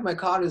I drive my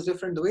car is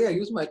different. The way I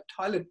use my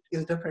toilet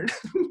is different.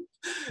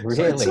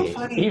 So it's so Really?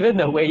 funny. Even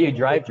the way you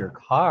drive your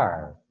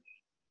car.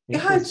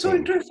 Yeah, it's so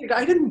Interesting. interesting.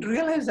 I didn't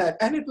realize that,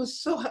 and it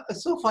was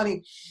so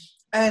funny.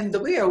 And the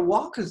way I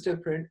walk is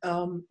different,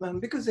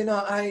 because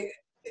I.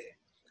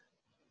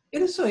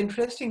 It is so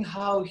interesting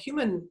how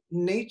human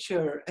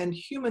nature and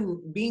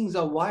human beings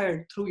are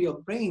wired through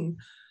your brain.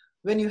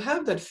 When you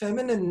have that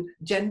feminine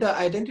gender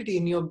identity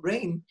in your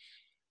brain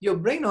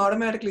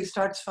automatically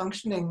starts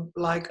functioning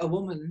like a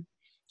woman,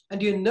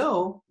 and you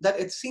know that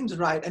it seems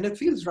right and it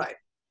feels right.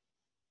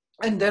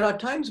 And there are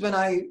times when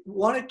I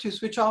wanted to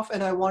switch off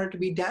and I wanted to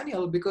be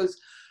Daniel, because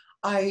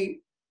I,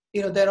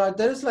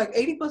 there is like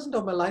 80%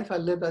 of my life I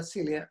live as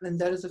Celia, and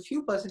there is a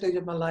few percentage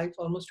of my life,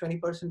 almost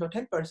 20% or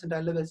 10%,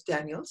 I live as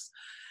Daniels.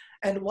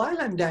 And while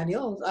I'm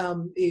Daniel,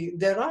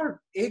 there are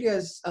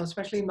areas,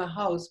 especially in my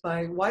house,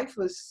 my wife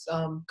was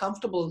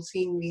comfortable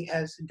seeing me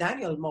as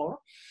Daniel more,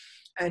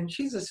 and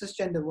she's a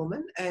cisgender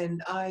woman.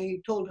 And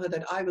I told her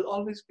that I will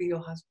always be your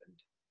husband.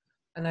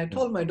 And I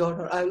told my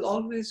daughter, I will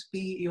always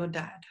be your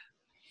dad.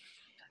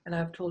 And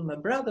I've told my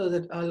brother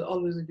that I'll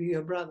always be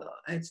your brother.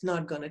 It's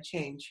not going to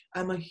change.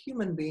 I'm a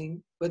human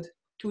being with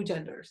two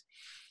genders.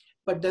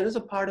 But there is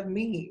a part of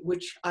me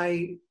which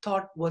I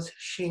thought was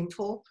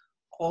shameful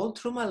all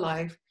through my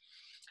life.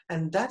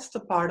 And that's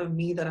the part of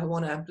me that I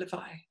want to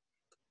amplify.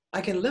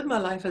 I can live my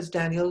life as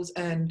Daniels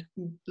and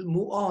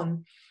move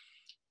on,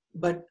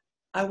 but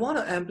I want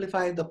to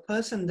amplify the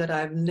person that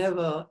I've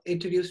never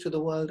introduced to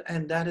the world,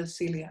 and that is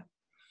Celia.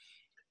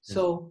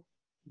 So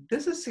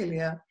this is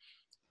Celia,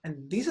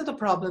 and these are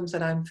the problems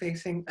that I'm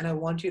facing, and I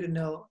want you to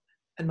know.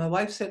 And my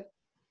wife said,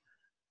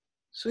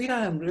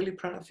 sweetheart, I'm really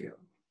proud of you.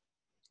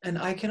 And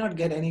I cannot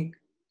get any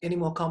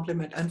more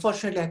compliment.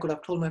 Unfortunately, I could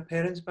have told my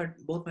parents, but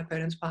both my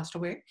parents passed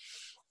away.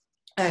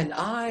 And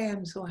I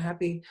am so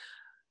happy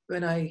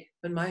when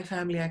my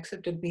family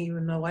accepted me,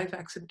 when my wife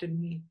accepted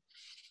me.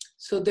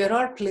 So there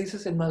are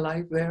places in my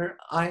life where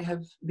I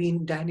have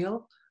been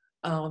Daniel,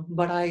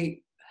 but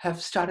I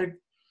have started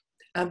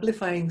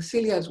amplifying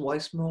Celia's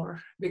voice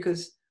more,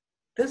 because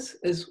this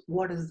is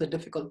what is the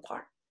difficult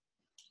part.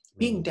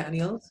 Being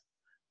Daniel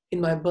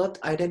in my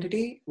birth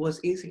identity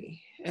was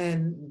easy,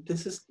 and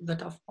this is the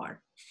tough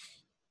part.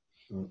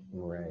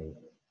 Right.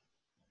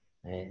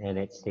 And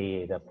it's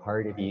the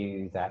part of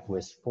you that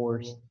was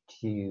forced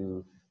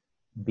to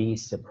be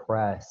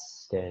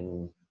suppressed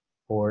and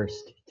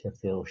forced to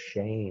feel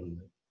shame,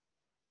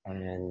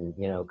 and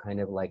kind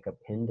of like a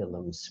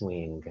pendulum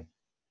swing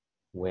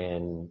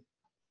when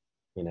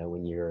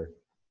when you're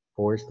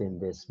forced in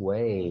this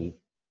way,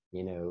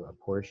 a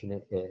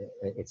portion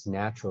it's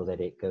natural that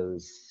it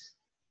goes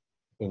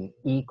in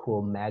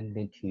equal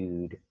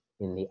magnitude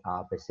in the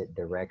opposite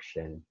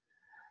direction.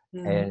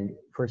 And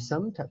for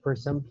some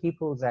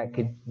people that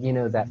could,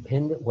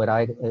 that what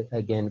I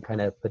again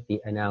kind of put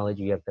the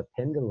analogy of the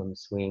pendulum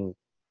swing,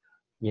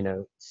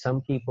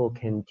 some people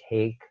can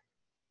take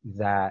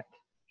that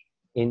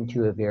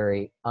into a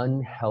very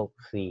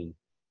unhealthy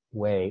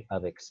way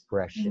of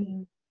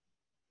expression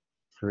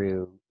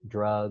through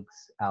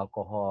drugs,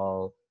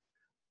 alcohol,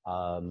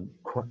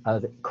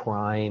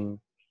 crime,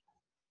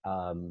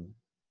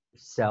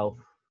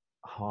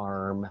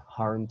 self-harm,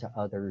 harm to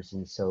others,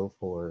 and so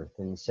forth.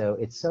 And so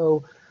it's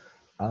so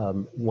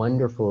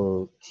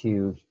wonderful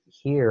to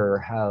hear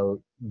how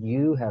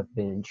you have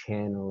been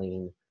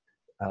channeling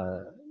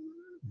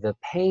the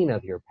pain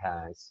of your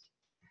past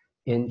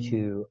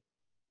into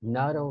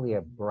not only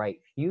a bright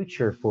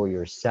future for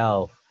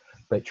yourself,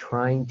 but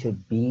trying to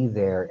be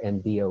there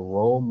and be a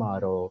role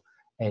model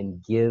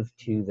and give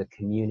to the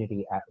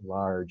community at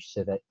large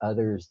so that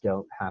others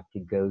don't have to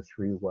go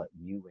through what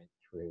you went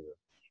through.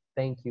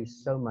 Thank you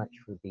so much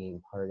for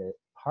being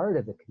part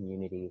of the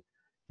community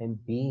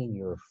and being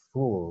your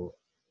full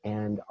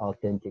and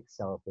authentic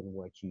self in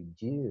what you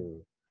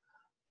do.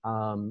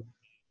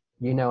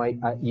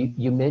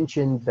 You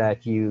mentioned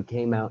that you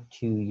came out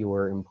to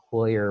your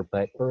employer,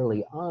 but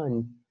early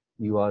on,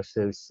 you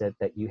also said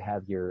that you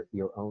have your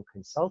own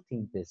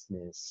consulting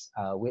business.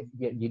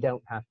 You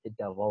don't have to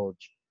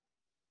divulge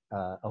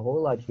a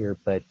whole lot here,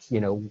 but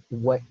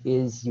what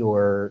is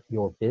your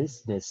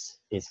business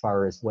as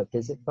far as what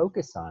does it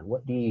focus on?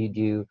 What do you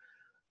do?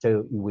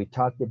 So we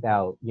talked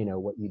about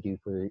what you do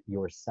for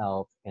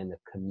yourself and the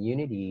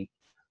community.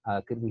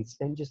 Could we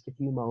spend just a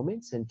few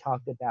moments and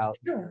talk about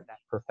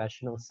that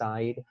professional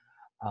side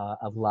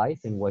of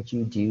life and what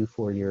you do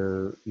for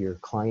your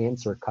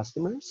clients or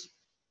customers?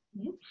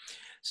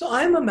 So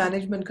I'm a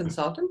management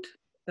consultant.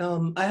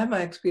 I have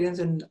my experience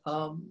in,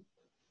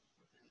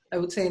 I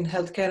would say, in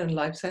healthcare and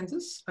life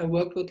sciences. I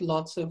worked with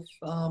lots of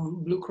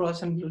Blue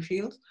Cross and Blue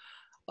Shield,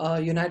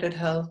 United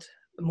Health,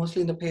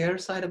 mostly in the payer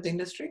side of the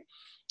industry.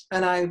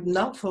 And I'm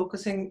now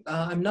focusing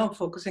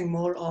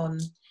more on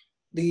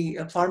the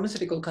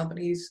pharmaceutical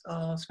companies,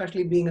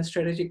 especially being a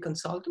strategic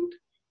consultant.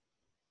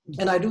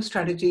 And I do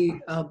strategy,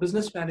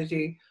 business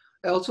strategy.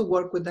 I also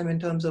work with them in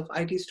terms of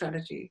IT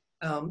strategy,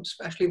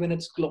 especially when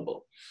it's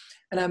global.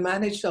 And I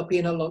managed a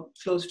P&L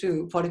close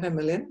to 45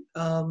 million.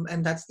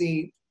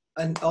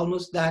 And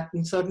almost that.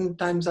 In certain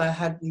times I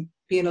had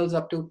P&Ls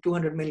up to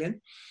 200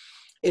 million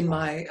in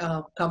my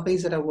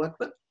companies that I work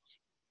with.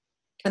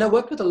 And I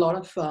worked with a lot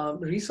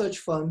of research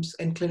firms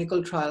in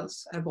clinical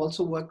trials. I've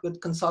also worked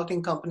with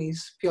consulting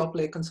companies, pure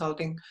play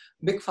consulting,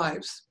 big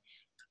fives.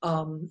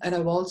 And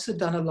I've also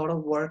done a lot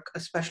of work,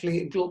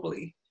 especially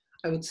globally.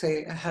 I would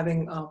say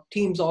having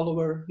teams all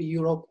over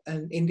Europe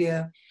and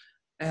India,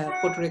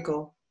 Puerto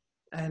Rico,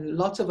 and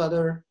lots of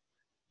other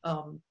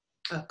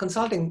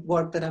consulting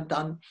work that I've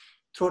done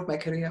throughout my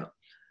career.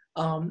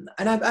 And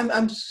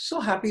I'm so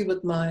happy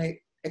with my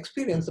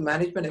experience, the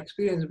management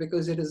experience,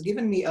 because it has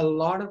given me a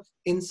lot of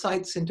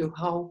insights into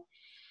how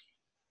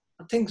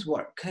things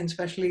work, and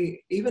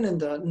especially even in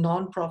the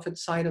nonprofit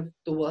side of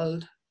the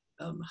world.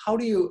 How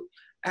do you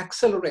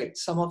accelerate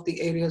some of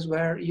the areas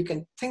where you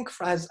can think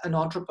as an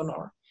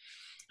entrepreneur,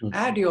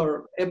 add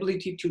your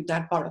ability to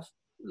that part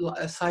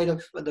of side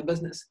of the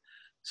business.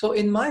 So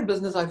in my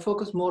business, I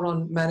focus more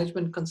on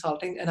management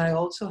consulting, and I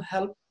also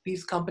help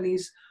these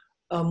companies,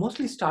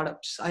 mostly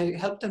startups. I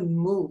help them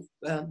move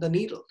the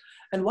needle.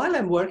 And while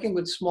I'm working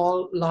with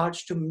small,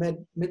 large to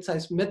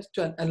mid-size, mid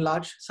to and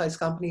large size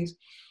companies,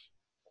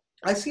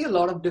 I see a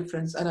lot of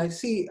difference, and I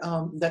see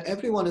that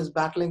everyone is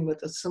battling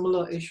with a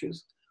similar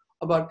issues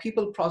about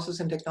people, process,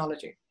 and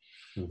technology.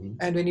 Mm-hmm.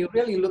 And when you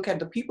really look at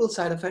the people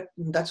side of it,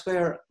 that's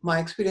where my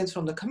experience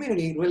from the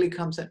community really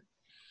comes in.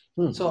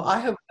 Mm-hmm. So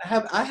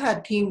I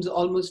had teams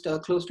almost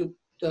close to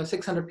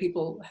 600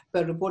 people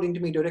were reporting to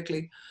me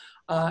directly.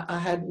 I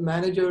had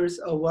managers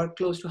work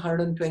close to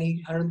 120,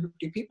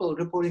 150 people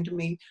reporting to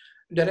me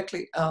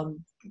directly.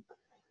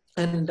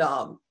 And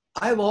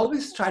I've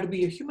always tried to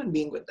be a human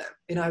being with them.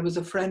 You know, I was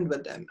a friend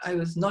with them. I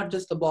was not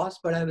just the boss,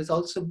 but I was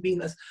also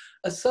being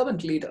a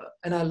servant leader.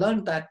 And I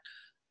learned that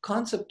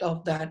concept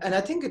of that. And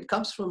I think it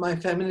comes from my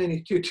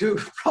femininity too,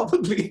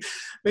 probably,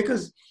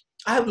 because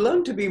I have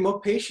learned to be more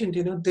patient.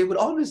 You know, they would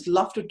always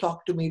love to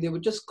talk to me. They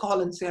would just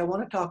call and say, I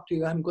want to talk to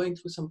you. I'm going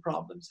through some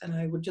problems. And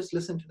I would just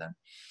listen to them.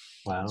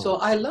 Wow. So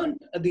I learned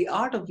the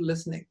art of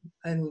listening.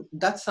 And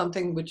that's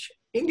something which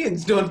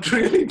Indians don't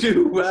really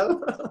do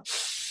well.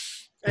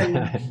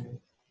 And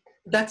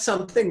that's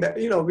something that,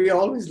 you know, we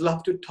always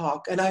love to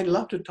talk, and I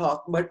love to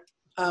talk, but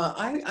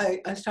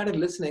I started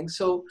listening.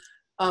 So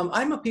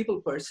I'm a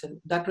people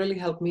person. That really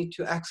helped me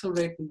to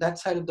accelerate that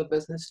side of the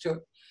business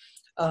too.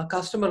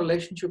 Customer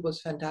relationship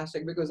was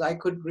fantastic because I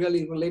could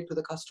really relate to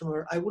the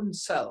customer. I wouldn't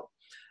sell.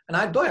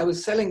 And though I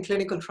was selling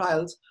clinical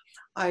trials,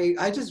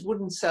 I just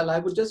wouldn't sell. I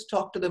would just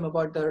talk to them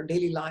about their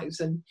daily lives,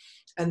 and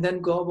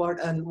then go about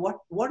and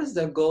what is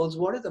their goals,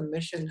 what is the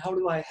mission, how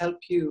do I help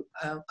you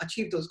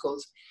achieve those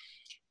goals.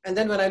 And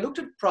then when I looked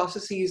at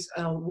processes,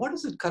 what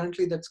is it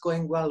currently that's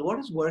going well? What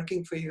is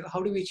working for you?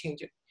 How do we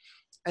change it?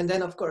 And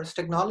then, of course,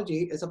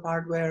 technology is a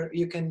part where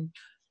you can,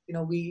 you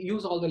know, we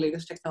use all the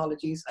latest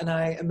technologies. And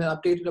I am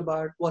updated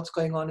about what's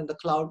going on in the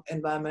cloud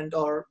environment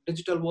or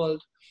digital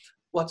world,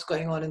 what's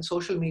going on in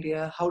social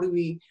media. How do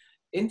we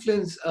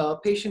influence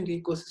patient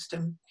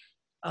ecosystem?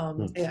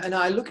 And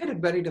I look at it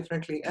very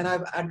differently. And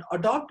I've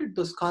adopted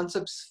those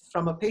concepts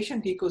from a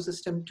patient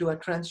ecosystem to a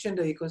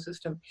transgender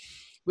ecosystem,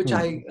 which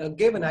I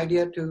gave an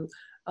idea to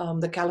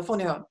the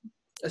California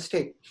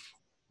state.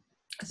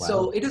 Wow.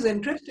 So it is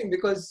interesting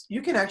because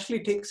you can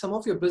actually take some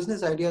of your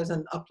business ideas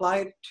and apply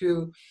it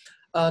to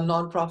a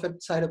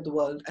nonprofit side of the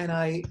world. And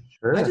I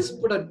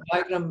just put a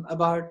diagram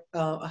about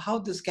how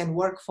this can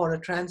work for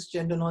a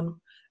transgender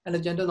and a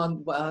gender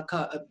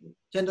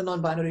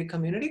non-binary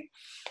community.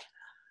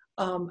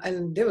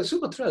 And they were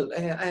super thrilled,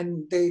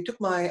 and they took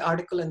my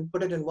article and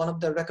put it in one of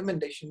the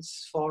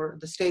recommendations for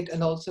the state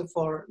and also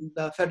for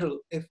the federal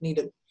if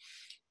needed.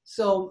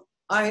 So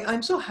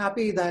I'm so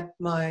happy that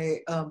my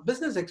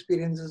business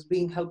experience is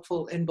being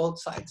helpful in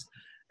both sides,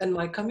 and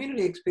my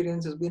community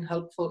experience has been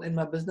helpful in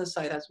my business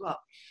side as well.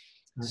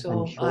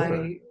 So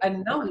sure.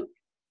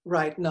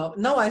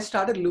 now I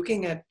started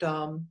looking at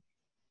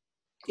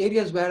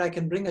areas where I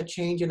can bring a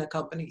change in a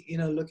company. You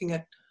know, looking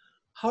at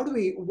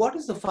what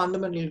is the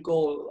fundamental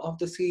goal of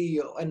the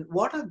CEO, and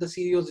what are the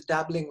CEOs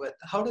dabbling with?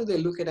 How do they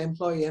look at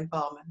employee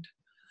empowerment?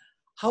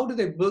 How do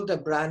they build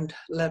their brand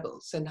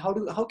levels, and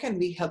how can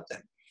we help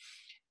them?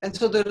 And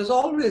so there is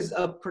always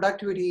a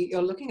productivity.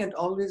 You're looking at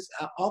always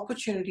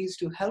opportunities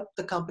to help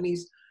the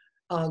companies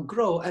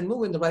grow and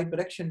move in the right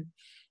direction.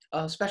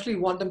 Especially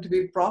you want them to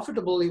be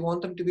profitable, you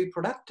want them to be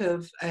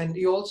productive, and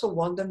you also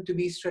want them to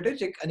be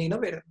strategic and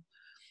innovative.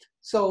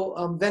 So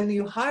when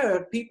you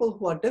hire people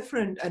who are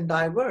different and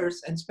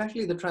diverse, and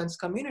especially the trans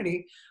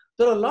community,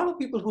 there are a lot of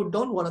people who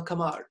don't want to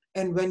come out.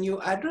 And when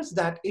you address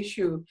that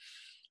issue,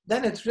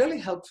 then it's really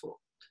helpful.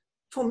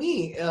 For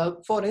me,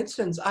 for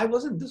instance, I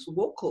wasn't this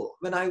vocal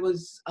when I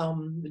was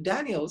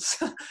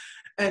Daniels.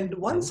 And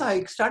once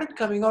I started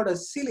coming out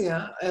as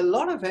Celia, a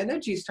lot of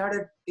energy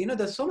started, you know,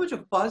 there's so much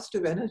of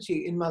positive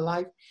energy in my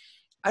life.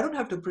 I don't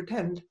have to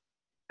pretend.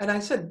 And I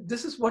said,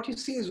 this is what you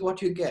see is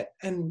what you get.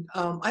 And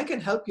I can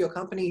help your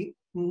company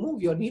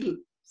move your needle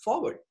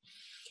forward.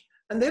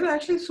 And they were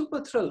actually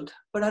super thrilled.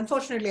 But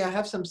unfortunately, I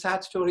have some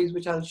sad stories,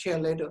 which I'll share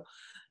later.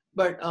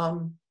 But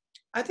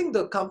I think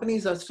the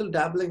companies are still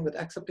dabbling with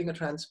accepting a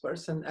trans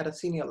person at a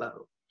senior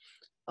level.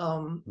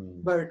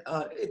 Mm. But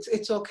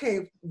it's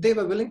okay. They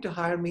were willing to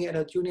hire me at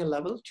a junior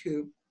level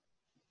to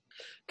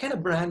kind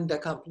of brand their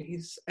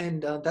companies.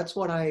 And that's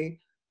what I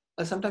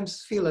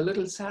sometimes feel a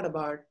little sad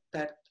about,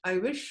 that I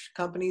wish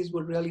companies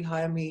would really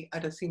hire me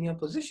at a senior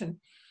position,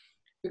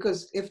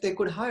 because if they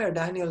could hire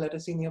Daniel at a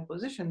senior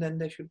position, then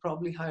they should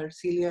probably hire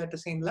Celia at the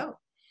same level.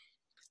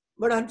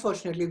 But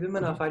unfortunately,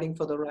 women are fighting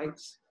for the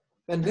rights.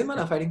 When women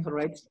are fighting for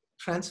rights,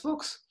 trans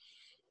folks,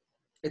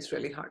 it's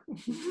really hard.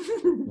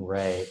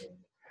 Right.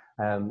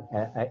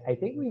 I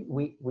think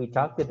we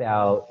talked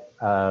about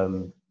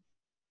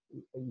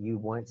you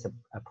once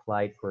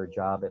applied for a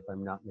job, if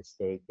I'm not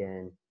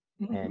mistaken,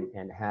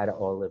 and had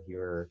all of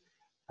your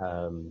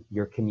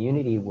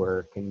community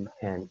work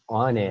and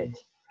on it.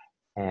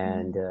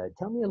 And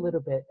tell me a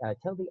little bit,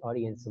 tell the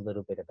audience a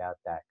little bit about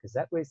that, because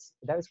that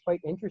was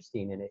quite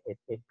interesting, and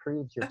it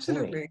proves your point.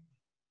 Absolutely.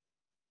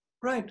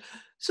 Right.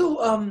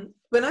 So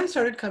when I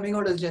started coming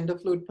out as gender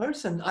fluid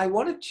person, I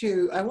want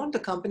the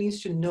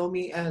companies to know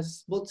me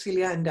as both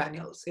Celia and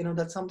Daniels.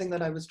 That's something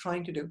that I was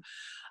trying to do.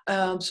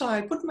 So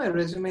I put my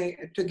resume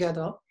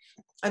together,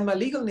 and my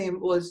legal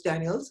name was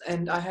Daniels,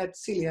 and I had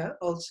Celia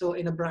also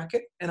in a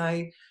bracket, and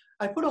I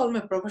put all my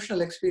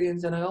professional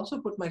experience, and I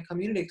also put my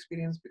community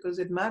experience, because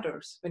it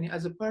matters when you,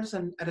 as a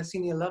person at a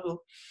senior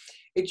level,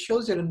 it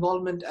shows your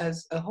involvement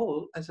as a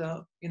whole, as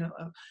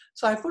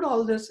so I put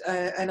all this,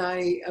 and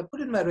I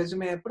put in my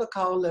resume, I put a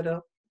cover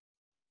letter.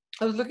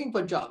 I was looking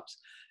for jobs,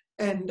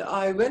 and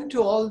I went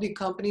to all the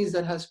companies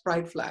that has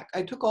pride flag.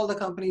 I took all the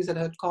companies that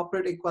had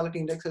corporate equality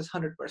indexes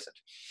 100%.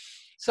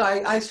 So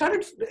I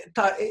started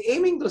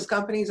aiming those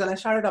companies, and I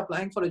started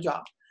applying for a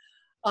job.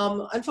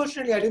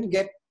 Unfortunately, I didn't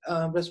get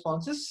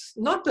responses.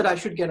 Not that I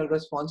should get a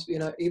response,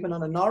 even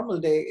on a normal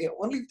day,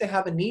 only if they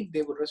have a need,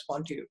 they would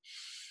respond to you.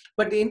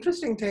 But the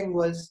interesting thing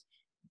was,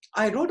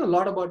 I wrote a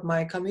lot about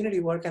my community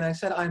work, and I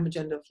said, I'm a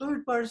gender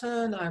fluid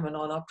person, I'm a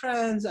non-op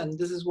trans, and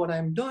this is what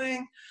I'm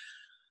doing.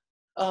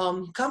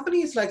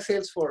 Companies like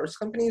Salesforce,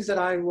 companies that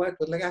I work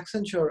with, like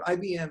Accenture,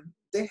 IBM,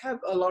 they have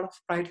a lot of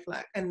pride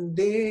flag, and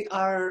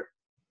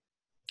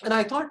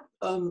I thought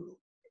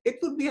it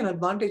would be an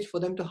advantage for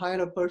them to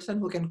hire a person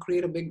who can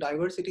create a big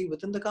diversity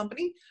within the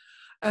company,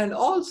 and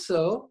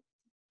also,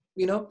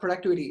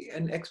 productivity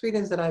and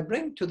experience that I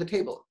bring to the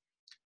table.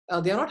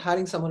 They're not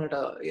hiring someone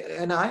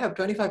and I have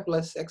 25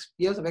 plus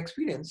years of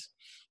experience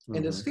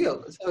in this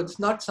field. So it's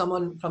not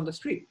someone from the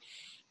street.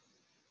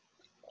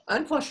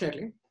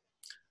 Unfortunately,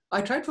 I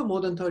tried for more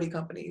than 30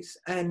 companies,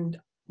 and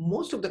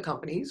most of the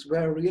companies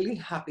were really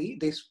happy.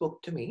 They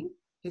spoke to me.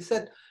 They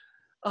said,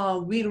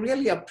 we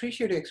really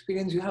appreciate your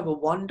experience. You have a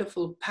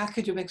wonderful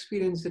package of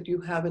experience that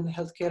you have in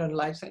healthcare and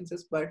life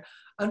sciences, but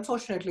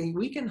unfortunately,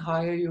 we can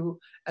hire you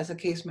as a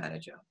case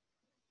manager.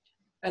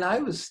 And I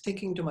was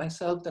thinking to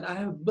myself that I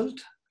have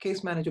built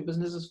case manager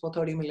businesses for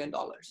 $30 million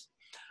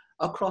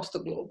across the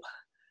globe.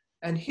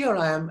 And here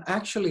I am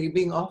actually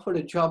being offered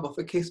a job of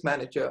a case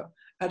manager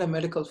at a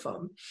medical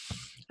firm.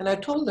 And I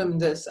told them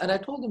this, and I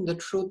told them the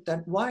truth,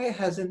 that why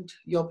hasn't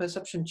your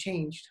perception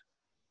changed?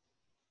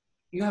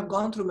 You have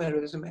gone through my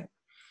resume.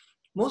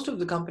 Most of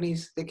the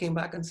companies, they came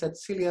back and said,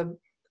 Celia,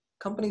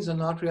 companies are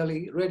not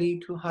really ready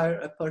to hire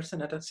a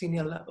person at a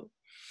senior level.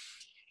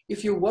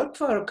 If you work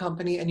for a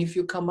company and if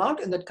you come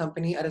out in that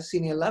company at a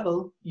senior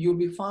level, you'll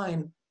be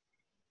fine,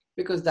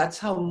 because that's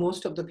how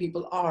most of the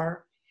people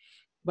are.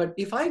 But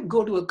if I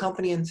go to a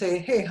company and say,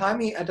 hey, hire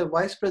me at a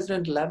vice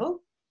president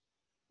level,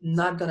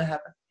 not going to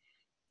happen.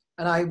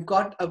 And I've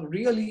got a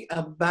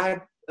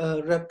bad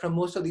rep from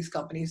most of these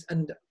companies,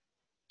 and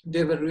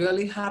they were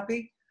really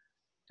happy.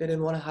 They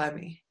didn't want to hire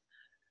me.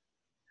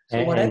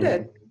 So what I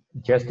did,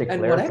 just to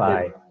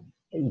clarify,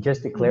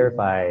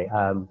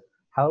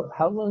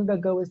 how long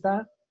ago was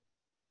that?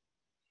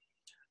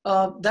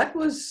 That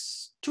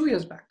was 2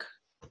 years back.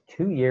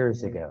 2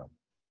 years ago.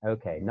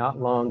 Okay, not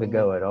long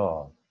ago at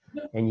all.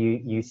 And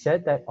you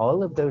said that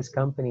all of those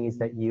companies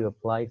that you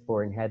applied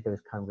for and had those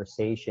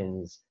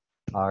conversations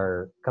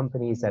are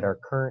companies that are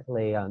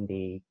currently on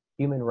the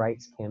Human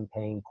Rights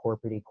Campaign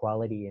Corporate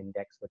Equality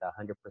Index with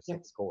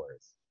 100%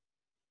 scores.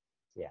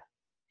 Yeah.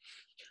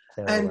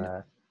 So, and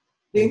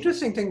the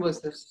interesting thing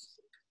was this,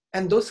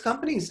 and those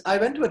companies, I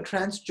went to a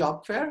trans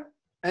job fair,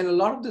 and a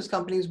lot of those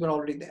companies were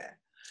already there.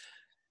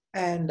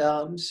 And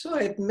so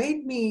it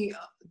made me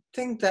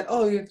think that,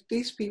 oh, if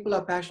these people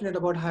are passionate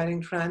about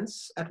hiring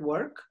trans at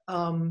work,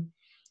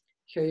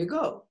 here you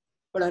go.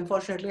 But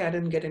unfortunately, I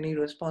didn't get any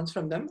response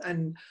from them.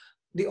 And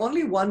the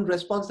only one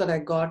response that I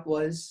got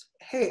was,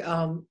 hey,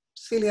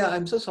 Celia,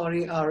 I'm so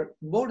sorry. Our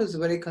board is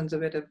very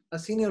conservative. Our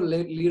senior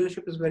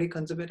leadership is very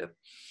conservative.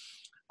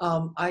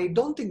 I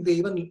don't think they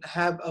even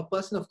have a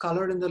person of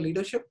color in the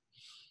leadership.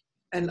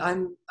 And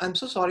I'm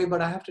so sorry, but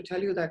I have to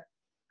tell you that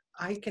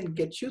I can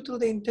get you through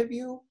the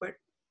interview, but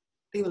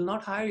they will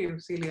not hire you,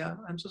 Celia.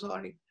 I'm so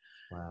sorry.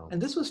 wow.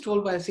 And this was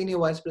told by a senior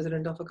vice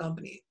president of a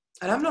company.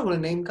 And I'm not going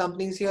to name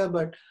companies here,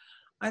 but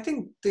I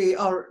think they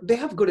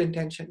have good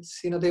intentions.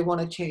 They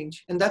want to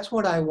change. And that's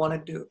what I want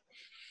to do.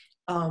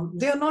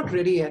 They are not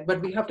ready yet,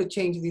 but we have to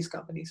change these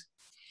companies.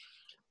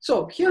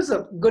 So here's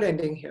a good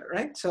ending here,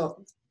 right?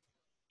 So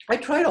I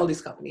tried all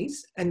these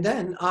companies, and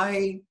then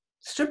I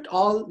stripped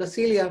all the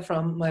Celia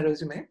from my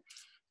resume.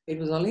 It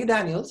was only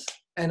Daniels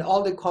and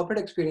all the corporate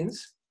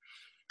experience.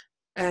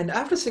 And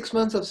after 6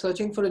 months of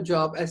searching for a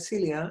job at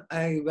Celia,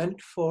 I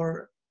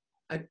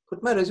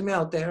put my resume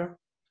out there.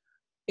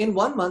 In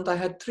 1 month, I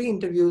had 3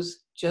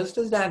 interviews just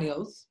as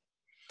Daniels,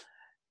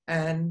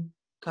 and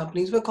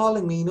companies were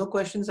calling me, no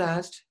questions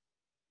asked,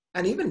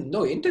 and even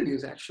no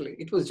interviews actually.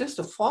 It was just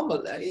a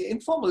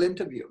informal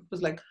interview. It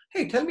was like,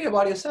 hey, tell me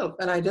about yourself.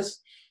 And I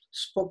just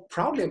spoke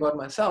proudly about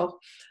myself.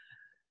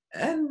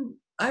 And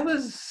I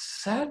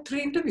had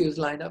 3 interviews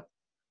lined up.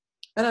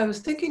 And I was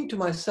thinking to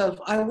myself,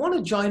 I want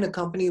to join a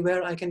company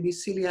where I can be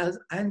Celia's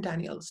and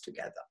Daniel's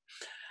together.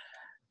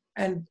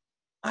 And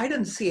I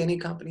didn't see any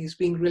companies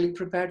being really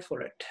prepared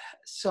for it.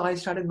 So I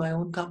started my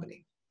own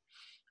company.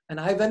 And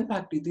I went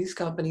back to these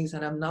companies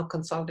and I'm now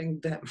consulting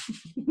them,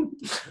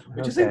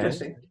 which is Okay.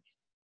 interesting.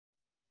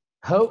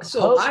 Hope,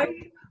 So hope,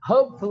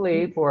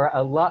 hopefully for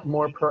a lot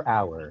more per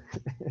hour.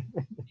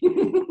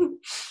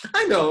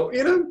 I know,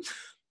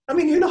 I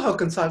mean, you know how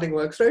consulting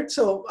works, right?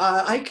 So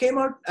I came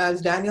out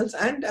as Daniels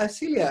and as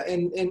Celia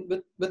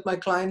with my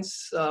client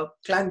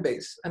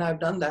base, and I've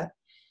done that.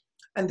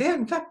 And they're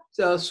in fact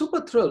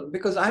super thrilled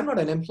because I'm not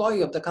an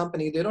employee of the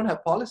company. They don't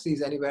have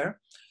policies anywhere,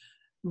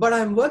 but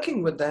I'm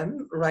working with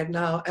them right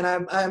now, and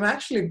I'm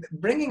actually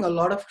bringing a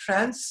lot of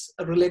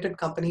trans-related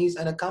companies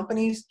and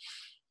companies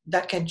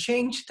that can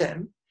change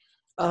them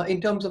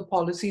in terms of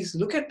policies,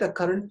 look at the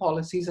current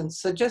policies and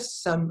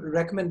suggest some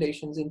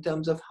recommendations in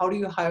terms of how do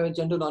you hire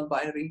gender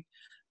non-binary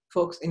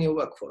folks in your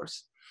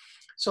workforce.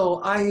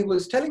 So I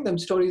was telling them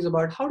stories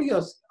about how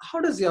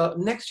does your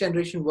next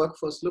generation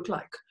workforce look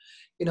like?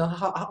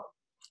 How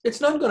it's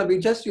not going to be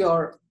just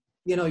your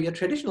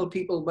traditional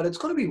people, but it's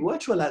going to be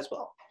virtual as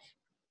well.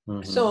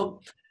 Mm-hmm. So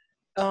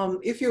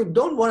if you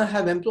don't want to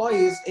have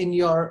employees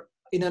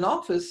in an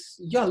office,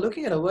 you're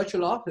looking at a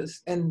virtual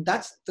office, and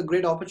that's the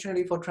great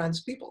opportunity for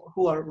trans people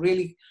who are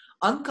really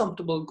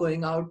uncomfortable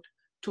going out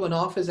to an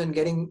office and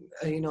getting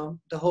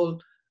the whole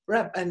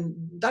rep, and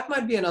that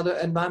might be another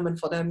environment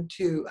for them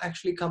to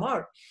actually come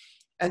out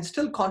and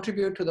still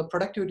contribute to the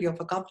productivity of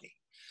a company.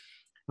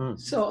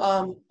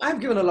 So I've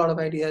given a lot of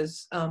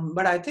ideas,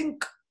 but I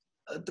think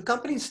the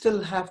companies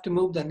still have to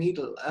move the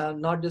needle,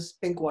 not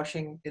just pink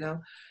washing,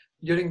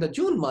 during the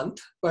June month,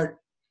 but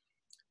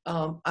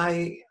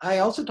I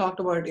also talked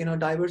about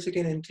diversity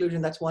and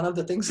inclusion. That's one of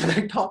the things that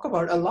I talk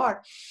about a lot,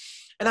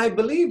 and I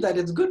believe that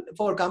it's good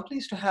for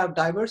companies to have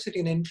diversity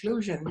and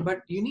inclusion,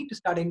 but you need to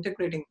start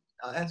integrating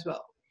as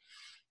well,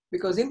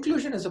 because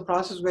inclusion is a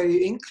process where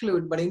you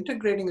include, but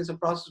integrating is a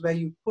process where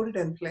you put it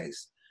in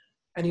place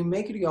and you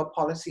make it your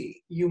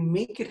policy. You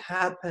make it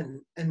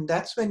happen, and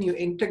that's when you're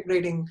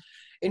integrating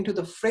into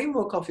the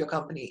framework of your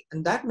company,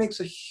 and that makes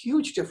a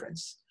huge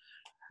difference.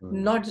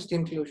 Not just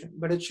inclusion,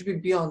 but it should be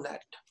beyond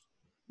that.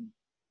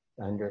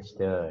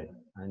 Understood.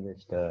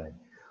 Understood.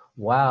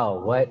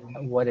 Wow,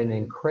 what an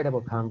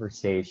incredible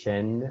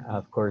conversation.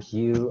 Of course,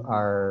 you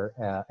are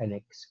an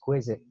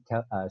exquisite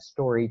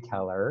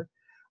storyteller.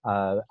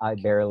 I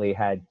barely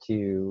had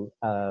to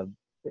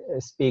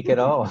speak at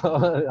all.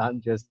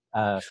 I'm just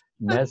I'm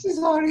mess.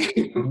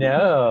 sorry.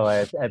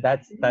 No,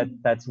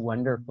 that's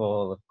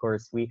wonderful. Of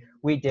course,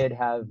 we did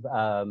have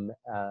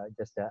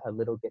just a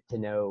little get to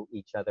know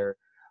each other.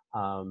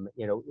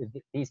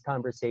 These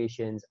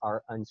conversations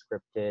are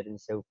unscripted and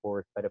so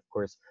forth, but of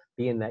course,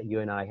 being that you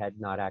and I had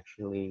not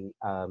actually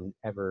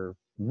ever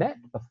met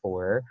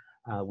before,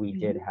 we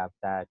did have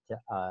that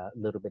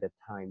little bit of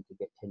time to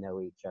get to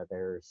know each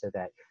other so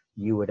that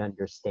you would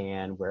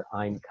understand where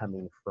I'm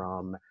coming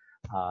from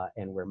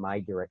and where my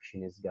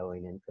direction is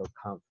going, and feel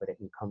confident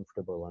and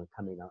comfortable on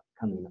coming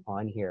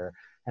on here.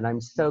 And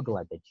I'm so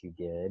glad that you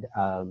did.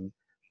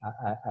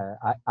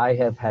 I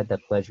have had the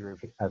pleasure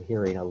of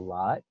hearing a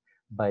lot,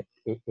 but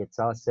it's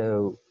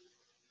also,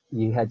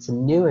 you had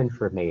some new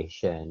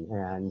information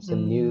and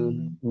some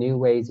new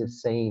ways of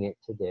saying it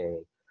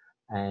today.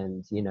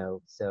 And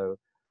so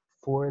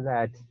for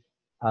that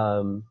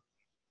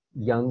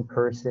young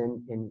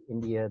person in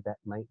India that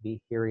might be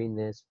hearing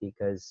this,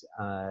 because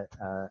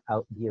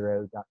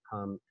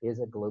outbureau.com is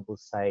a global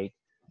site,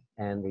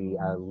 and the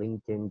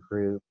LinkedIn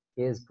group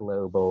is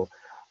global,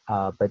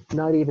 but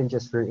not even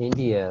just for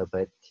India,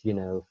 but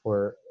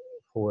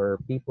for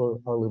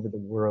people all over the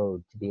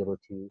world to be able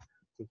to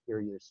hear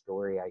your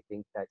story. I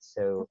think that's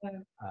so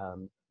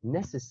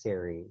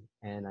necessary,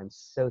 and I'm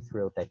so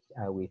thrilled that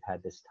we've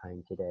had this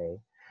time today.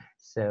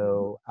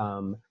 So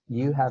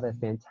you have a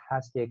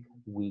fantastic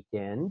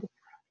weekend,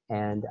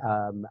 and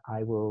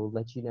I will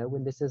let you know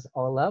when this is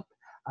all up.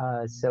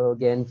 So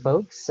again,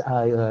 folks,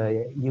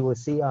 you will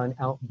see on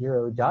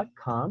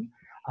outbureau.com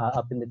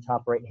up in the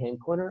top right-hand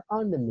corner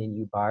on the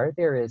menu bar,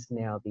 there is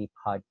now the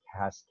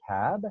podcast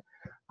tab.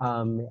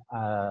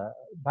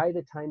 By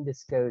the time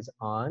this goes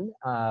on,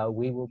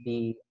 we will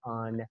be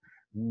on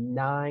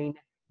 9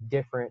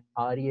 different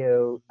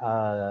audio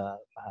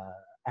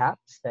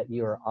apps that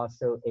you are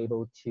also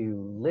able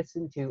to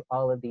listen to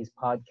all of these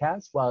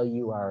podcasts while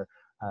you are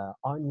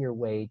on your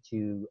way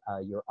to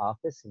your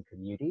office and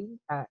commuting,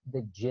 at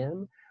the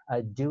gym,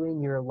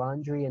 doing your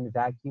laundry and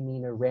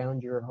vacuuming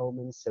around your home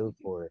and so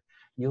forth.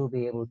 You'll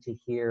be able to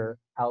hear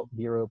Out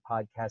Bureau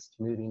podcast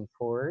moving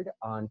forward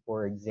on,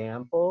 for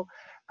example,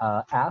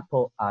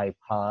 Apple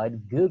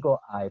iPod, Google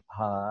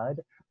iPod,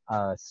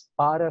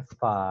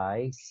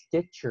 Spotify,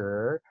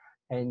 Stitcher,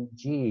 and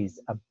geez,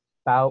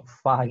 about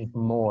 5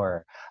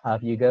 more.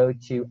 If you go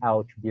to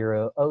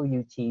Outbureau,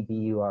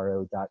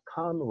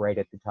 outburo.com, right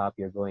at the top,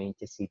 you're going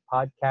to see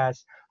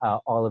podcasts.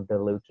 All of the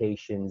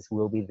locations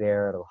will be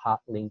there. It'll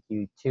hot link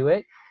you to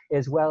it,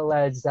 as well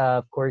as,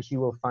 of course, you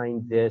will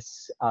find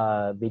this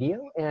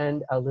video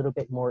and a little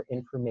bit more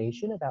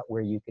information about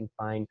where you can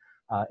find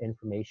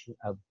information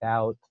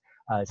about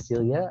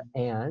Celia,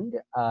 and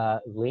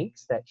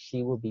links that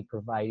she will be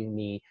providing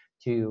me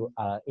to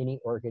any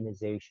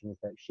organizations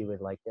that she would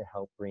like to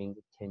help bring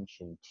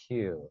attention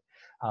to.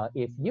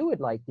 If you would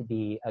like to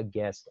be a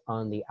guest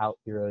on the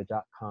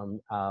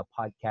OutBureau.com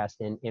podcast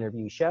and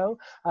interview show,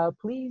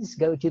 please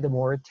go to the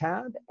More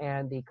tab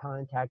and the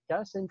Contact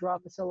Us and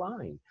drop us a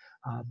line.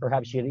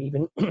 Perhaps you'd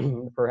even,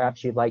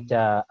 perhaps you'd like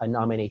to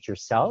nominate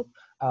yourself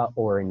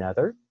or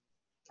another,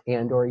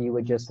 and or you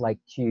would just like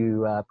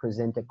to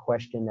present a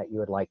question that you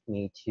would like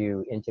me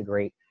to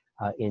integrate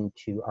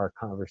into our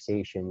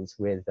conversations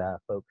with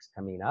folks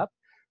coming up.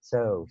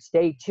 So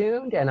stay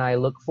tuned, and I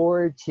look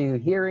forward to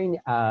hearing,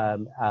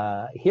 or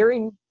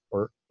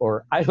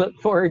I look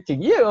forward to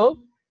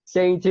you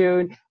staying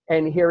tuned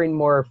and hearing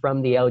more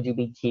from the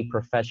LGBT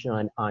professional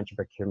and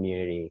entrepreneur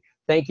community.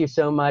 Thank you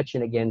so much.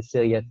 And again,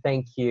 Celia,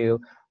 thank you.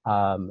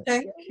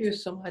 Thank you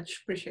so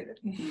much. Appreciate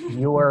it.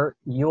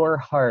 Your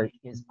heart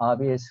is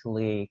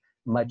obviously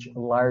much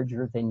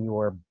larger than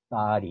your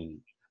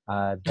body.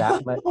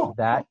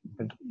 That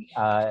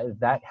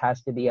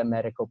has to be a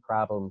medical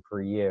problem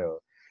for you.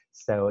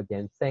 So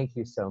again, thank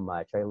you so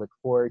much. I look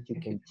forward to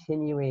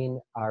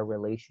continuing our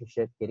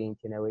relationship, getting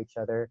to know each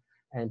other.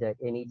 And at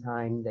any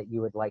time that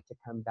you would like to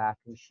come back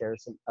and share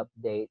some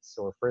updates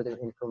or further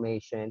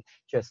information,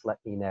 just let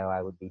me know.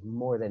 I would be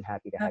more than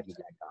happy to have you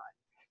back on.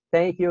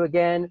 Thank you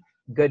again.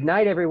 Good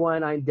night,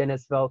 everyone. I'm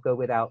Dennis Velko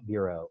with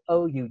Outbureau,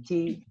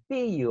 OUTBURO.com.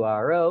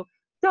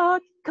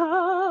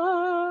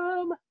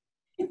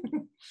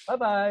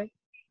 Bye-bye.